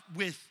cow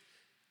with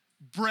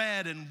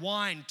bread and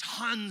wine,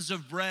 tons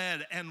of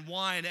bread and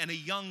wine, and a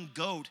young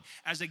goat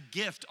as a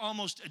gift,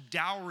 almost a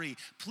dowry.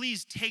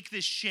 Please take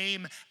this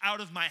shame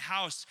out of my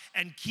house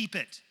and keep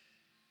it.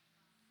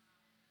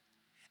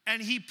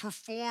 And he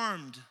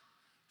performed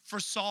for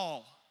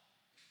Saul.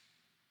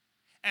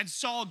 And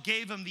Saul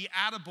gave him the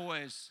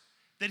attaboys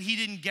that he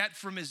didn't get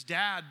from his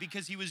dad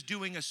because he was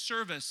doing a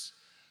service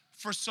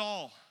for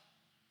Saul.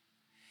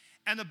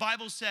 And the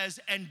Bible says,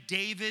 and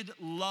David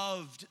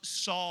loved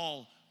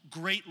Saul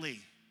greatly.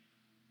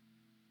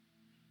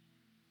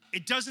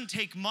 It doesn't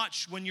take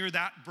much when you're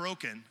that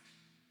broken.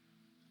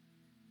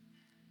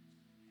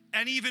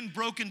 And even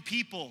broken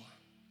people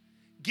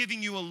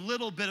giving you a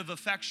little bit of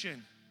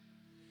affection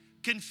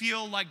can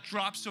feel like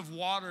drops of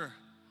water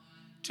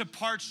to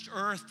parched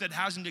earth that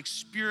hasn't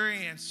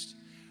experienced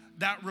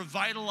that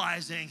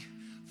revitalizing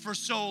for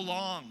so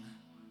long.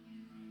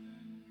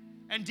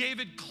 And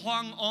David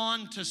clung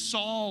on to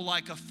Saul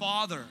like a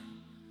father.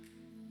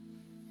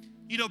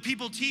 You know,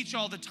 people teach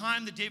all the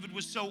time that David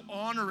was so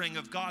honoring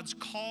of God's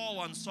call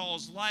on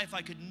Saul's life.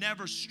 I could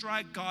never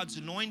strike God's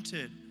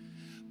anointed.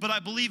 But I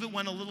believe it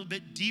went a little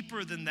bit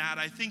deeper than that.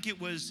 I think it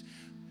was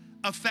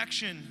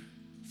affection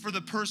for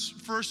the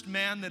first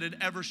man that had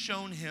ever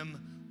shown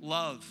him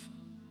love.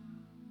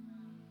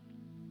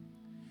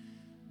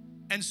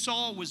 And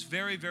Saul was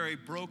very, very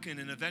broken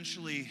and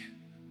eventually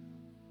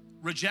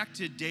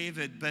rejected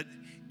David. But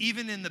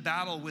even in the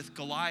battle with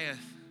Goliath,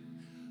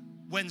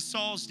 when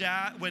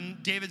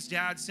David's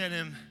dad sent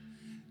him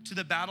to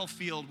the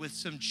battlefield with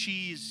some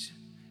cheese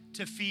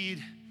to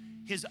feed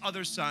his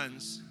other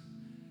sons,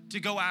 to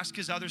go ask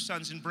his other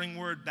sons and bring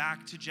word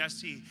back to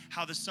Jesse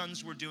how the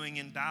sons were doing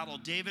in battle,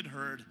 David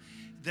heard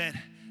that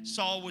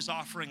Saul was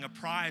offering a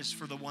prize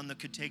for the one that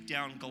could take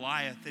down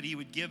Goliath, that he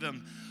would give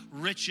him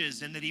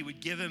riches and that he would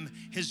give him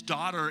his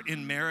daughter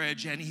in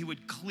marriage and he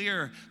would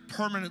clear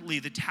permanently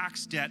the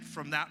tax debt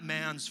from that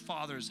man's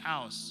father's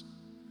house.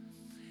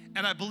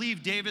 And I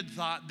believe David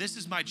thought, this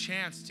is my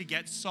chance to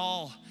get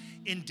Saul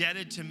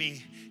indebted to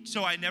me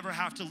so I never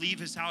have to leave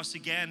his house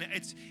again.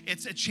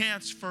 It's a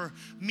chance for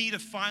me to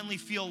finally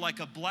feel like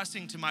a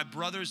blessing to my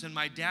brothers and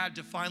my dad,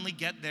 to finally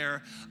get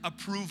their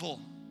approval.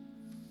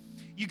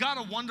 You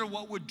gotta wonder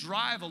what would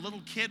drive a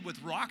little kid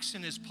with rocks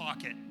in his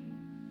pocket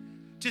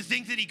to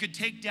think that he could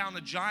take down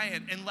a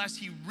giant unless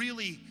he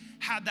really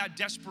had that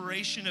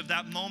desperation of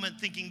that moment,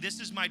 thinking this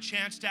is my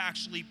chance to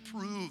actually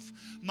prove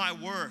my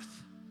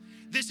worth.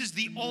 This is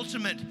the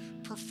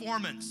ultimate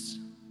performance.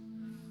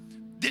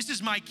 This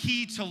is my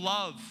key to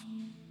love.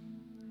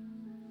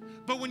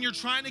 But when you're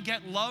trying to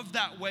get love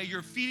that way,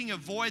 you're feeding a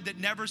void that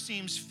never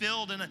seems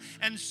filled.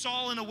 And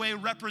Saul, in a way,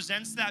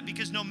 represents that,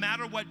 because no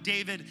matter what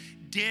David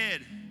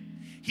did,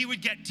 he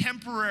would get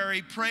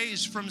temporary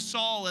praise from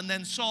Saul, and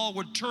then Saul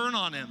would turn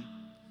on him.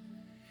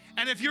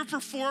 And if you're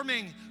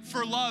performing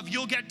for love,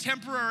 you'll get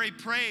temporary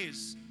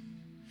praise,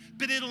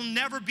 but it'll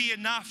never be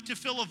enough to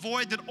fill a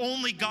void that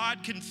only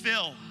God can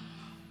fill.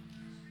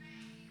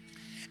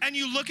 And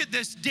you look at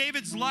this,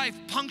 David's life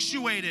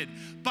punctuated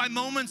by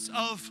moments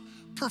of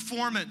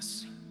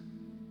performance.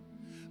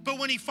 But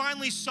when he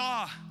finally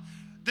saw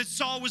that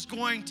Saul was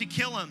going to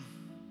kill him,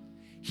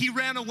 he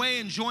ran away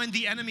and joined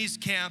the enemy's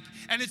camp.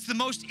 And it's the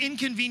most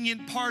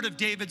inconvenient part of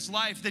David's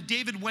life that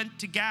David went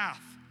to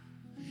Gath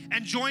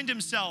and joined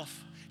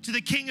himself to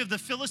the king of the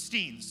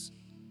Philistines.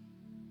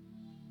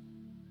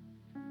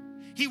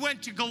 He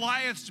went to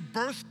Goliath's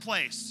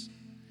birthplace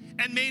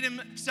and made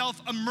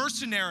himself a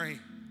mercenary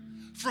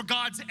for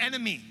God's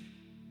enemy.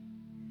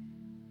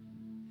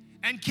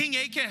 And King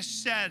Achish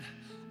said,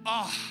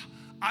 oh,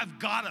 I've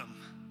got him.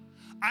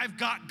 I've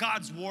got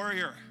God's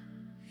warrior.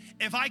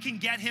 If I can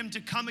get him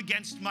to come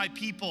against my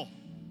people,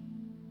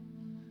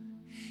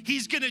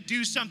 he's gonna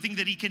do something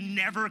that he can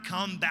never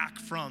come back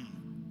from.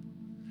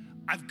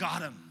 I've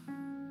got him.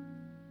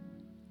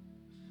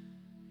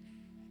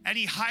 And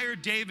he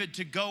hired David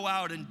to go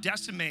out and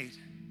decimate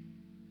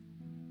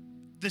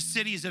the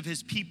cities of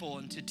his people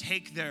and to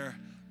take their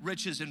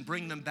riches and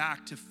bring them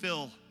back to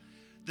fill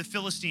the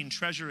Philistine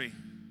treasury.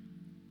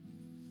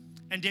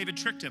 And David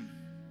tricked him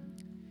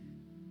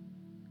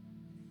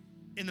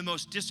in the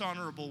most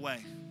dishonorable way.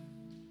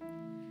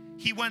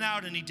 He went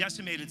out and he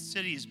decimated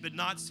cities, but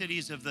not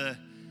cities of the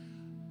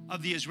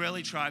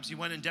Israeli tribes. He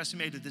went and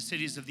decimated the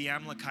cities of the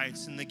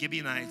Amalekites and the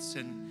Gibeonites,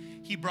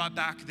 and he brought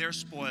back their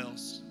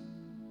spoils.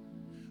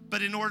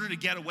 But in order to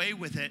get away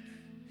with it,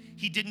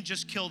 he didn't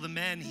just kill the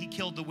men, he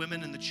killed the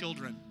women and the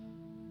children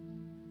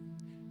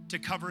to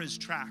cover his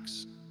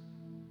tracks.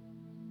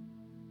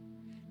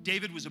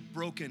 David was a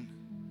broken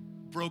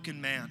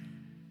man.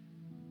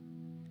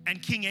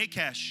 And King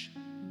Achish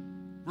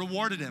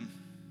rewarded him.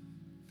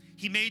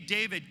 He made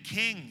David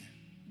king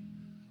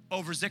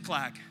over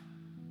Ziklag.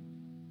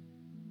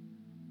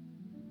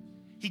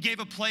 He gave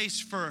a place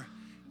for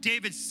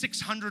David's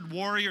 600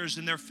 warriors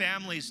and their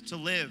families to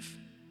live.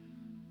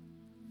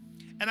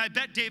 And I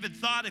bet David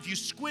thought, if you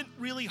squint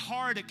really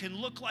hard, it can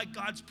look like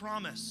God's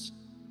promise.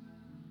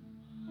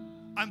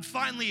 I'm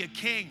finally a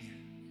king.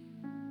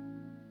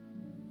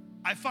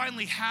 I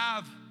finally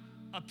have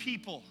a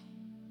people.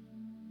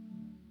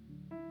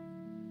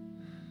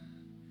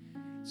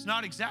 It's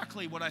not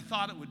exactly what I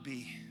thought it would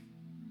be,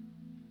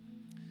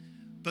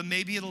 but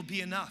maybe it'll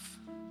be enough.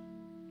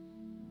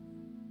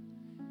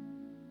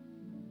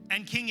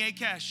 And King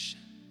Achish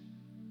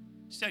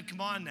said,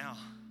 come on now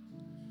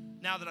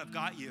that I've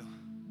got you,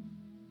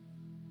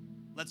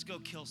 let's go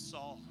kill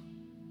Saul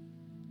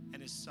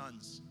and his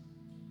sons.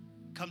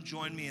 Come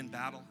join me in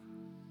battle.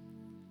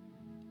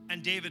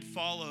 And David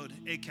followed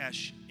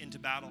Achish into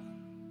battle.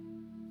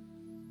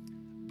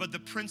 But the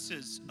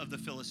princes of the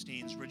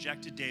Philistines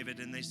rejected David,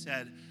 and they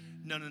said,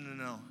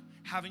 no.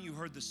 Haven't you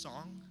heard the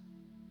song?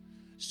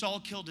 Saul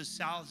killed his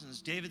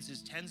thousands, David's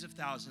his tens of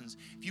thousands.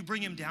 If you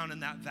bring him down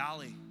in that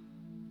valley,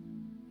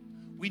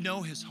 we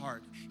know his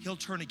heart. He'll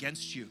turn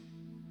against you.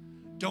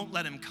 Don't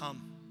let him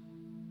come.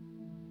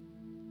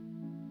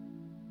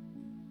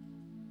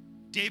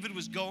 David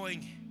was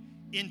going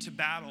into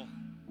battle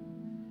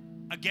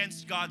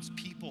against God's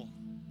people,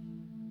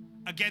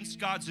 against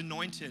God's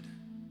anointed,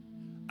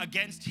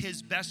 against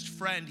his best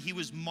friend. He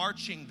was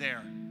marching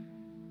there.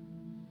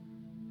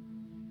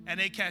 And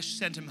Achish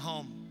sent him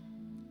home.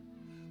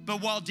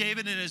 But while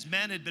David and his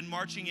men had been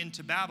marching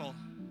into battle,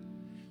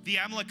 the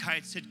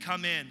Amalekites had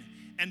come in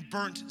and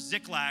burnt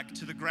Ziklag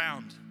to the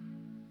ground.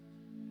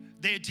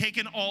 They had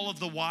taken all of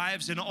the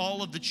wives and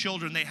all of the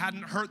children. They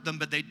hadn't hurt them,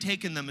 but they'd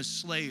taken them as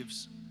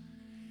slaves.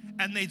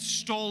 And they'd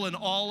stolen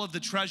all of the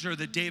treasure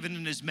that David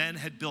and his men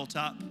had built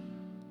up.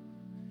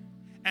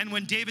 And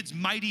when David's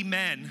mighty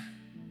men,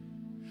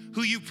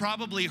 who you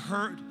probably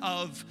heard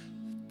of,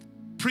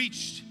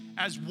 preached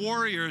as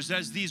warriors,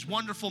 as these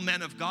wonderful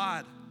men of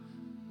God,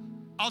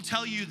 I'll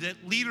tell you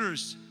that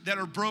leaders that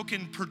are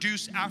broken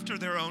produce after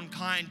their own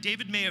kind.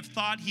 David may have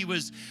thought he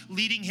was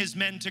leading his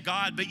men to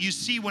God, but you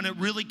see when it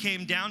really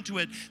came down to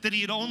it, that he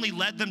had only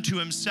led them to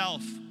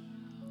himself.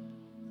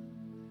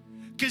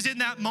 Because in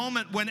that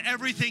moment when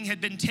everything had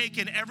been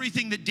taken,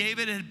 everything that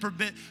David had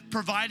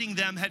providing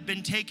them had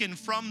been taken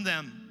from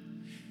them,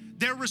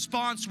 their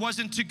response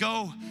wasn't to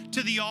go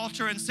to the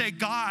altar and say,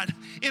 God,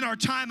 in our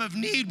time of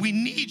need, we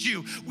need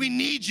you, we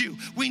need you,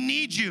 we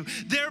need you.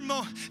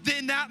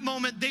 In that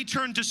moment, they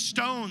turned to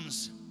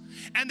stones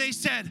and they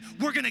said,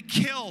 we're gonna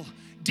kill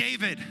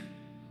David.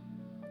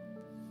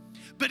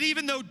 But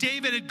even though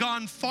David had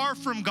gone far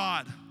from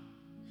God,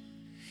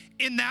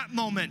 in that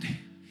moment,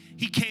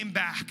 he came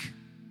back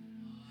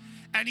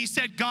and he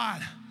said,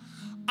 God,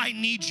 I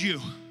need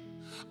you.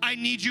 I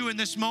need you in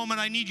this moment.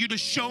 I need you to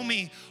show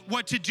me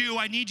what to do.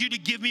 I need you to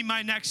give me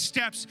my next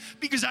steps,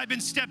 because I've been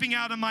stepping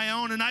out on my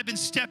own and I've been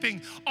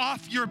stepping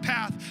off your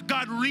path.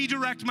 God,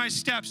 redirect my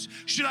steps.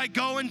 Should I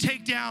go and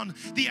take down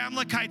the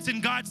Amalekites?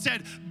 And God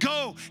said,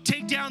 go,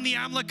 take down the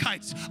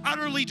Amalekites,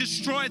 utterly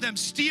destroy them,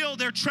 steal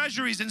their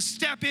treasuries, and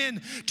step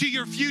in to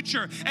your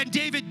future. And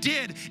David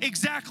did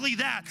exactly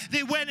that.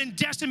 They went and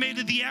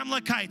decimated the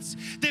Amalekites.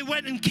 They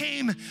went and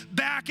came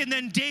back, and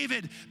then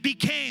David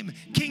became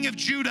king of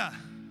Judah.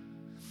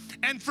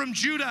 And from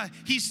Judah,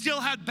 he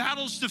still had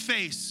battles to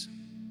face.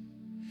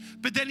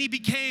 But then he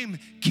became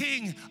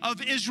king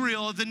of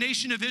Israel, of the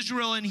nation of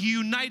Israel, and he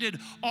united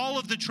all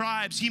of the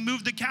tribes. He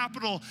moved the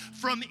capital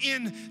from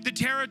in the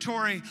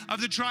territory of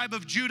the tribe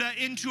of Judah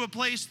into a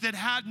place that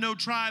had no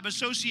tribe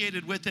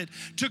associated with it.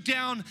 Took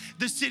down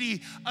the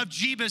city of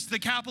Jebus, the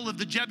capital of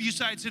the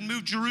Jebusites, and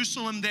moved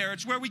Jerusalem there.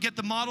 It's where we get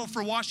the model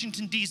for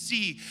Washington,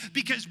 D.C.,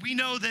 because we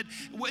know that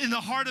in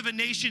the heart of a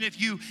nation, if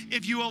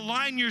you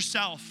align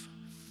yourself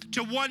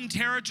to one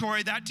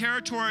territory, that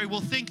territory will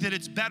think that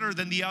it's better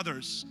than the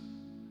others.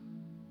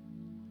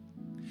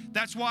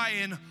 That's why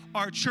in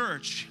our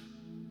church,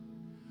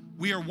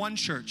 we are one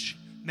church,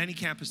 many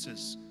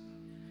campuses.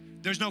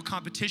 There's no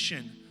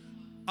competition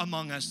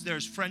among us.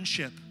 There's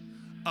friendship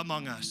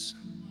among us.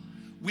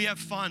 We have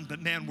fun, but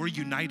man, we're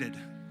united.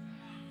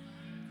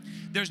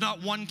 There's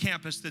not one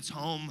campus that's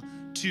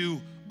home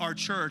to our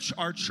church.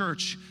 Our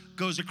church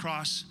goes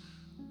across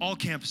all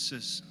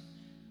campuses.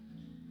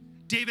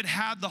 David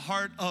had the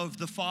heart of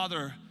the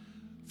Father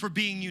for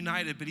being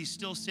united, but he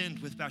still sinned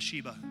with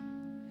Bathsheba.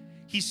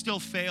 He still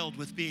failed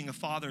with being a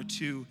father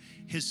to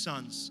his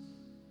sons.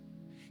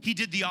 He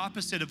did the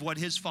opposite of what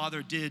his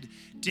father did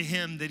to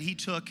him, that he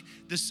took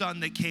the son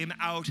that came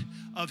out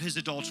of his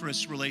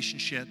adulterous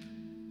relationship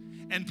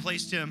and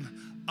placed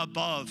him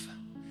above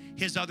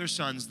his other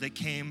sons that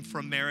came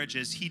from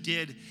marriages.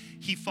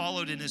 He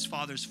followed in his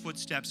father's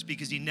footsteps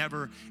because he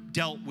never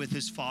dealt with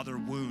his father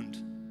wound.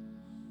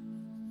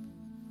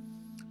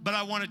 But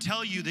I want to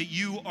tell you that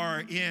you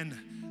are in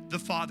the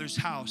Father's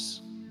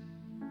house.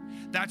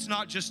 That's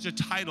not just a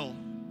title,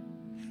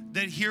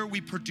 that here we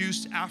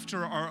produce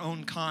after our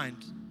own kind.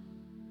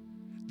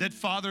 That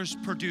fathers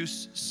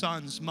produce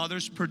sons,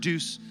 mothers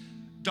produce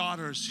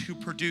daughters who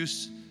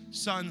produce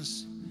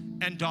sons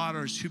and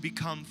daughters who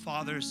become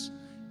fathers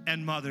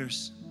and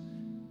mothers.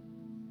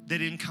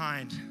 That in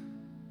kind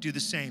do the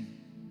same.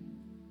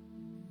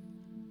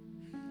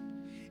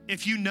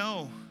 If you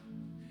know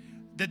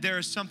that there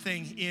is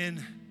something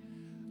in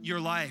your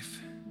life,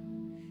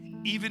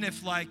 even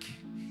if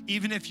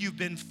you've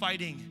been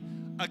fighting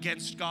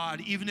against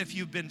God, even if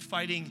you've been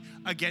fighting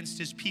against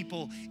His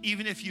people,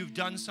 even if you've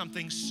done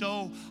something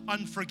so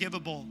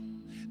unforgivable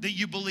that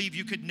you believe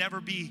you could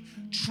never be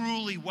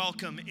truly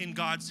welcome in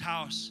God's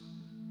house,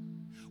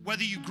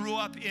 whether you grew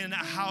up in a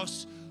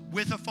house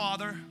with a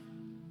father,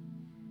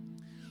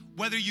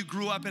 whether you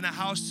grew up in a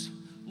house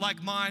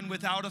like mine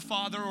without a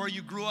father, or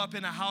you grew up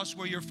in a house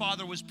where your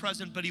father was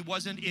present but he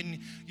wasn't in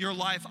your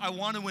life, I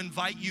want to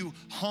invite you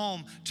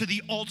home to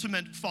the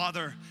ultimate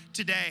Father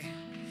today.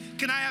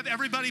 Can I have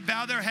everybody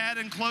bow their head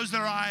and close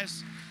their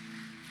eyes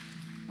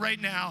right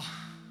now?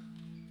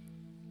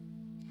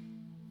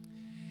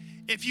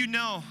 If you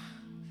know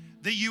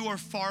that you are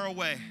far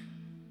away,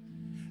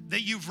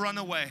 that you've run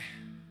away,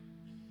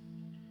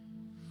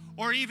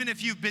 or even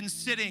if you've been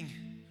sitting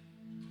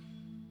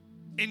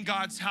in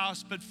God's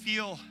house but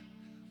feel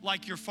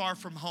like you're far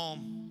from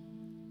home,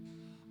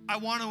 I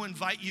want to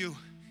invite you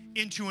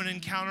into an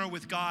encounter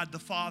with God the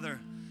Father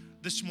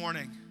this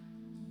morning.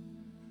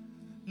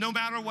 No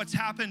matter what's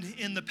happened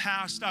in the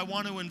past, I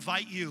want to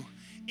invite you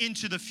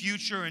into the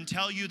future and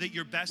tell you that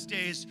your best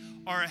days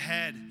are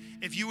ahead.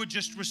 If you would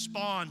just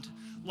respond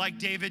like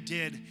David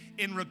did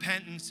in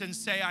repentance and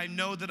say, I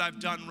know that I've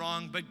done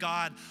wrong, but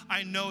God,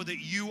 I know that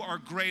you are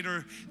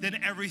greater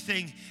than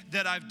everything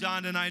that I've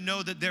done, and I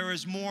know that there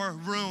is more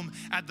room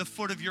at the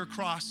foot of your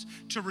cross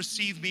to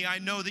receive me. I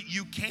know that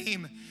you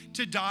came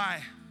to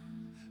die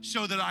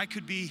so that I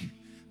could be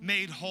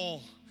made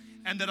whole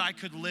and that I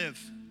could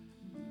live.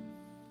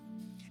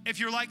 If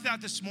you're like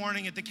that this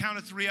morning, at the count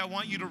of 3, I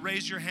want you to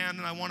raise your hand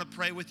and I want to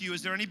pray with you.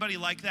 Is there anybody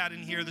like that in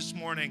here this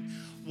morning?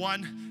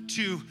 1,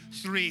 2,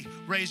 3.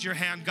 Raise your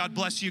hand. God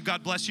bless you.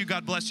 God bless you.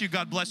 God bless you.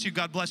 God bless you.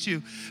 God bless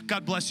you.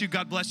 God bless you.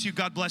 God bless you.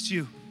 God bless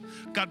you.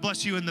 God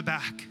bless you in the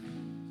back.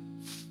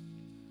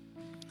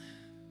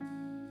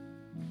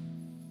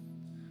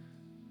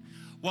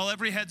 While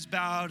every head's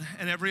bowed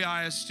and every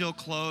eye is still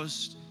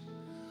closed,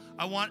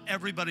 I want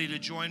everybody to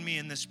join me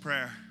in this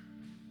prayer.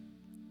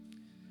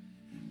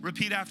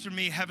 Repeat after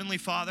me. Heavenly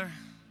Father,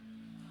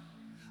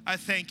 I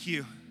thank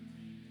you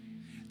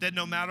that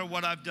no matter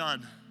what I've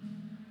done,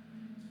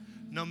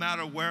 no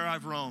matter where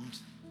I've roamed,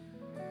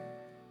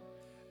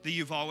 that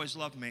you've always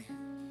loved me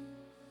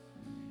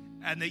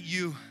and that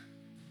you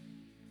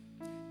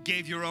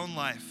gave your own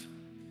life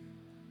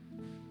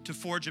to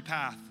forge a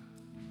path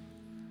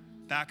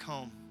back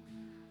home.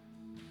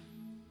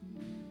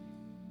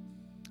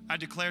 I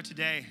declare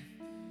today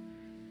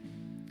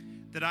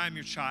that I am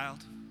your child,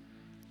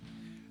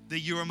 that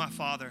you are my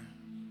Father.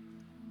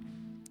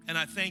 And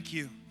I thank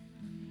you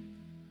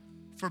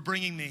for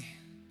bringing me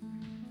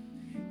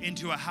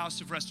into a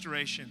house of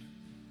restoration,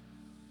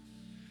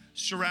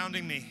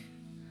 surrounding me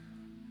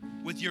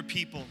with your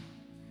people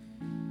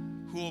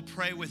who will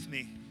pray with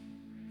me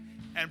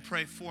and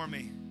pray for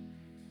me,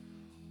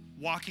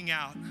 walking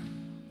out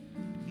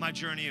my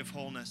journey of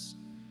wholeness.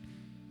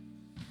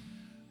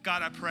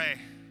 God, I pray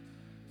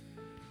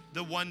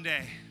that one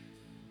day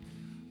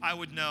I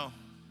would know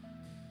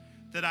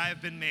that I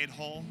have been made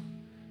whole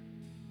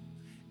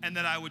and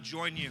that I would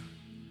join you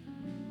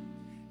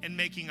in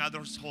making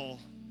others whole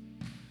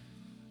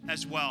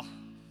as well.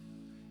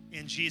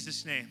 In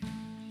Jesus' name,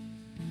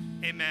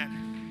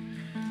 amen.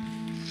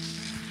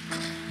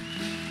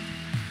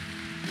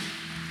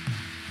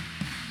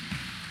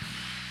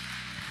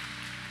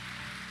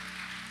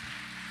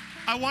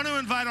 I want to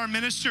invite our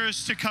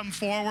ministers to come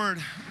forward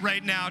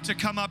right now, to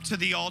come up to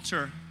the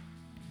altar.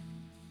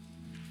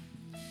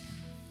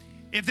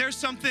 If there's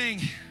something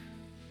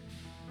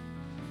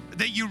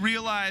that you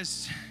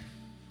realized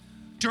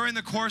during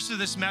the course of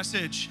this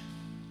message,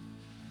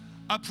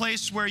 a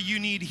place where you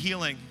need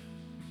healing,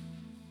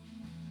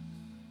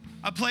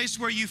 a place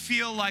where you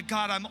feel like,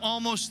 God, I'm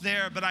almost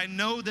there, but I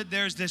know that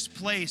there's this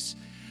place.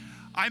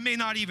 I may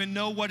not even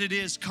know what it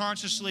is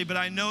consciously, but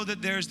I know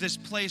that there's this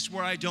place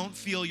where I don't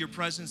feel your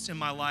presence in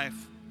my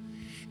life.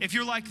 If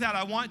you're like that,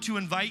 I want to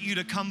invite you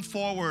to come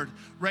forward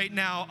right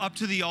now up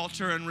to the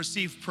altar and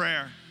receive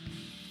prayer.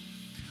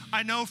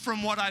 I know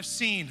from what I've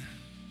seen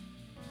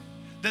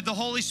that the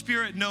Holy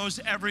Spirit knows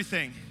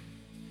everything,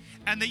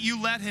 and that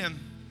you let Him,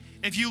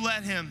 if you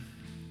let Him,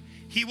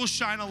 He will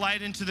shine a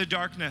light into the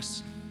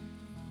darkness.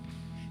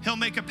 He'll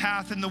make a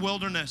path in the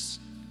wilderness,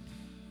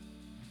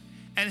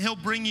 and He'll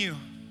bring you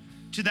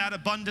to that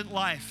abundant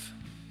life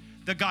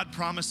that God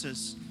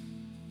promises.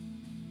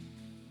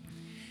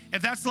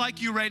 If that's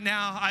like you right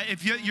now,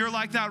 if you're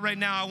like that right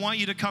now, I want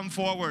you to come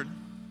forward.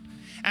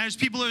 And as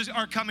people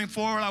are coming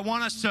forward, I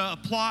want us to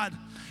applaud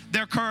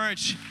their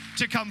courage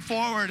to come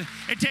forward.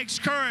 It takes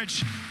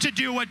courage to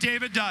do what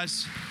David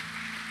does.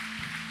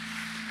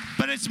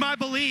 But it's my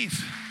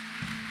belief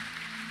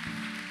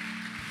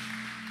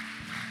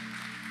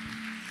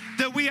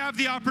that we have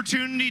the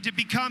opportunity to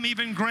become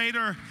even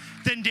greater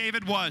than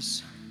David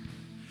was.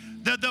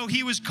 That though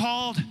he was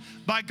called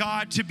by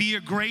God to be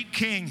a great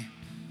king,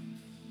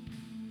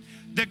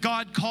 that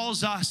God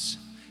calls us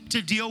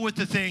to deal with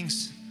the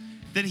things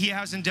that he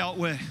hasn't dealt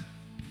with.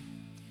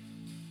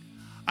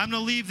 I'm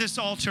going to leave this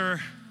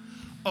altar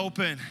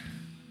open.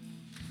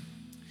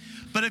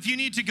 But if you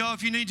need to go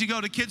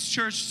to kids'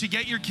 church to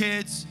get your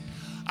kids,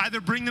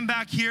 either bring them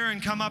back here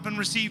and come up and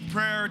receive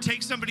prayer, or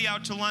take somebody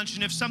out to lunch.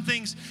 And if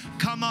something's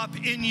come up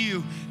in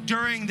you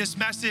during this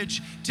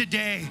message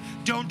today,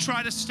 don't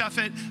try to stuff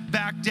it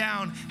back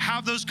down.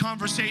 Have those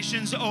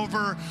conversations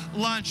over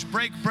lunch.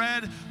 Break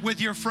bread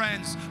with your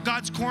friends.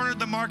 God's cornered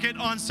the market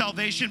on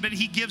salvation, but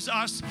he gives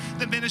us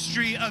the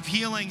ministry of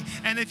healing.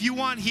 And if you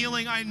want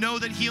healing, I know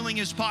that healing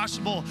is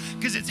possible,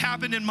 because it's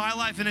happened in my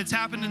life and it's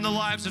happened in the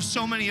lives of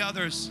so many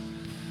others.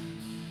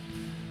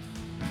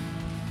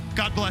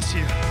 God bless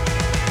you.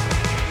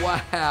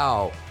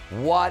 Wow,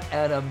 what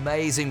an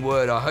amazing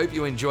word. I hope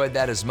you enjoyed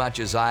that as much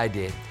as I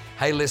did.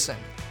 Hey, listen,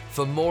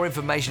 for more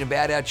information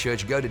about our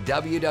church, go to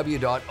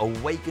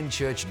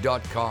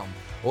www.awakenchurch.com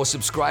or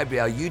subscribe to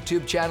our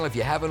YouTube channel if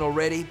you haven't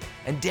already,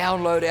 and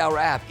download our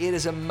app. It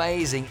is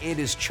amazing. It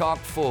is chock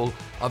full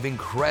of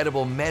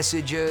incredible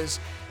messages,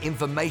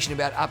 information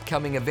about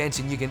upcoming events,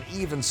 and you can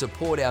even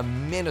support our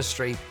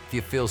ministry if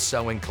you feel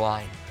so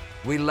inclined.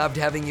 We loved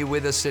having you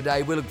with us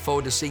today. We look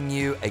forward to seeing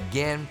you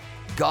again.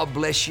 God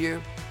bless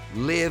you.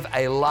 Live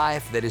a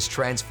life that is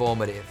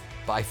transformative.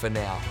 Bye for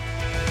now.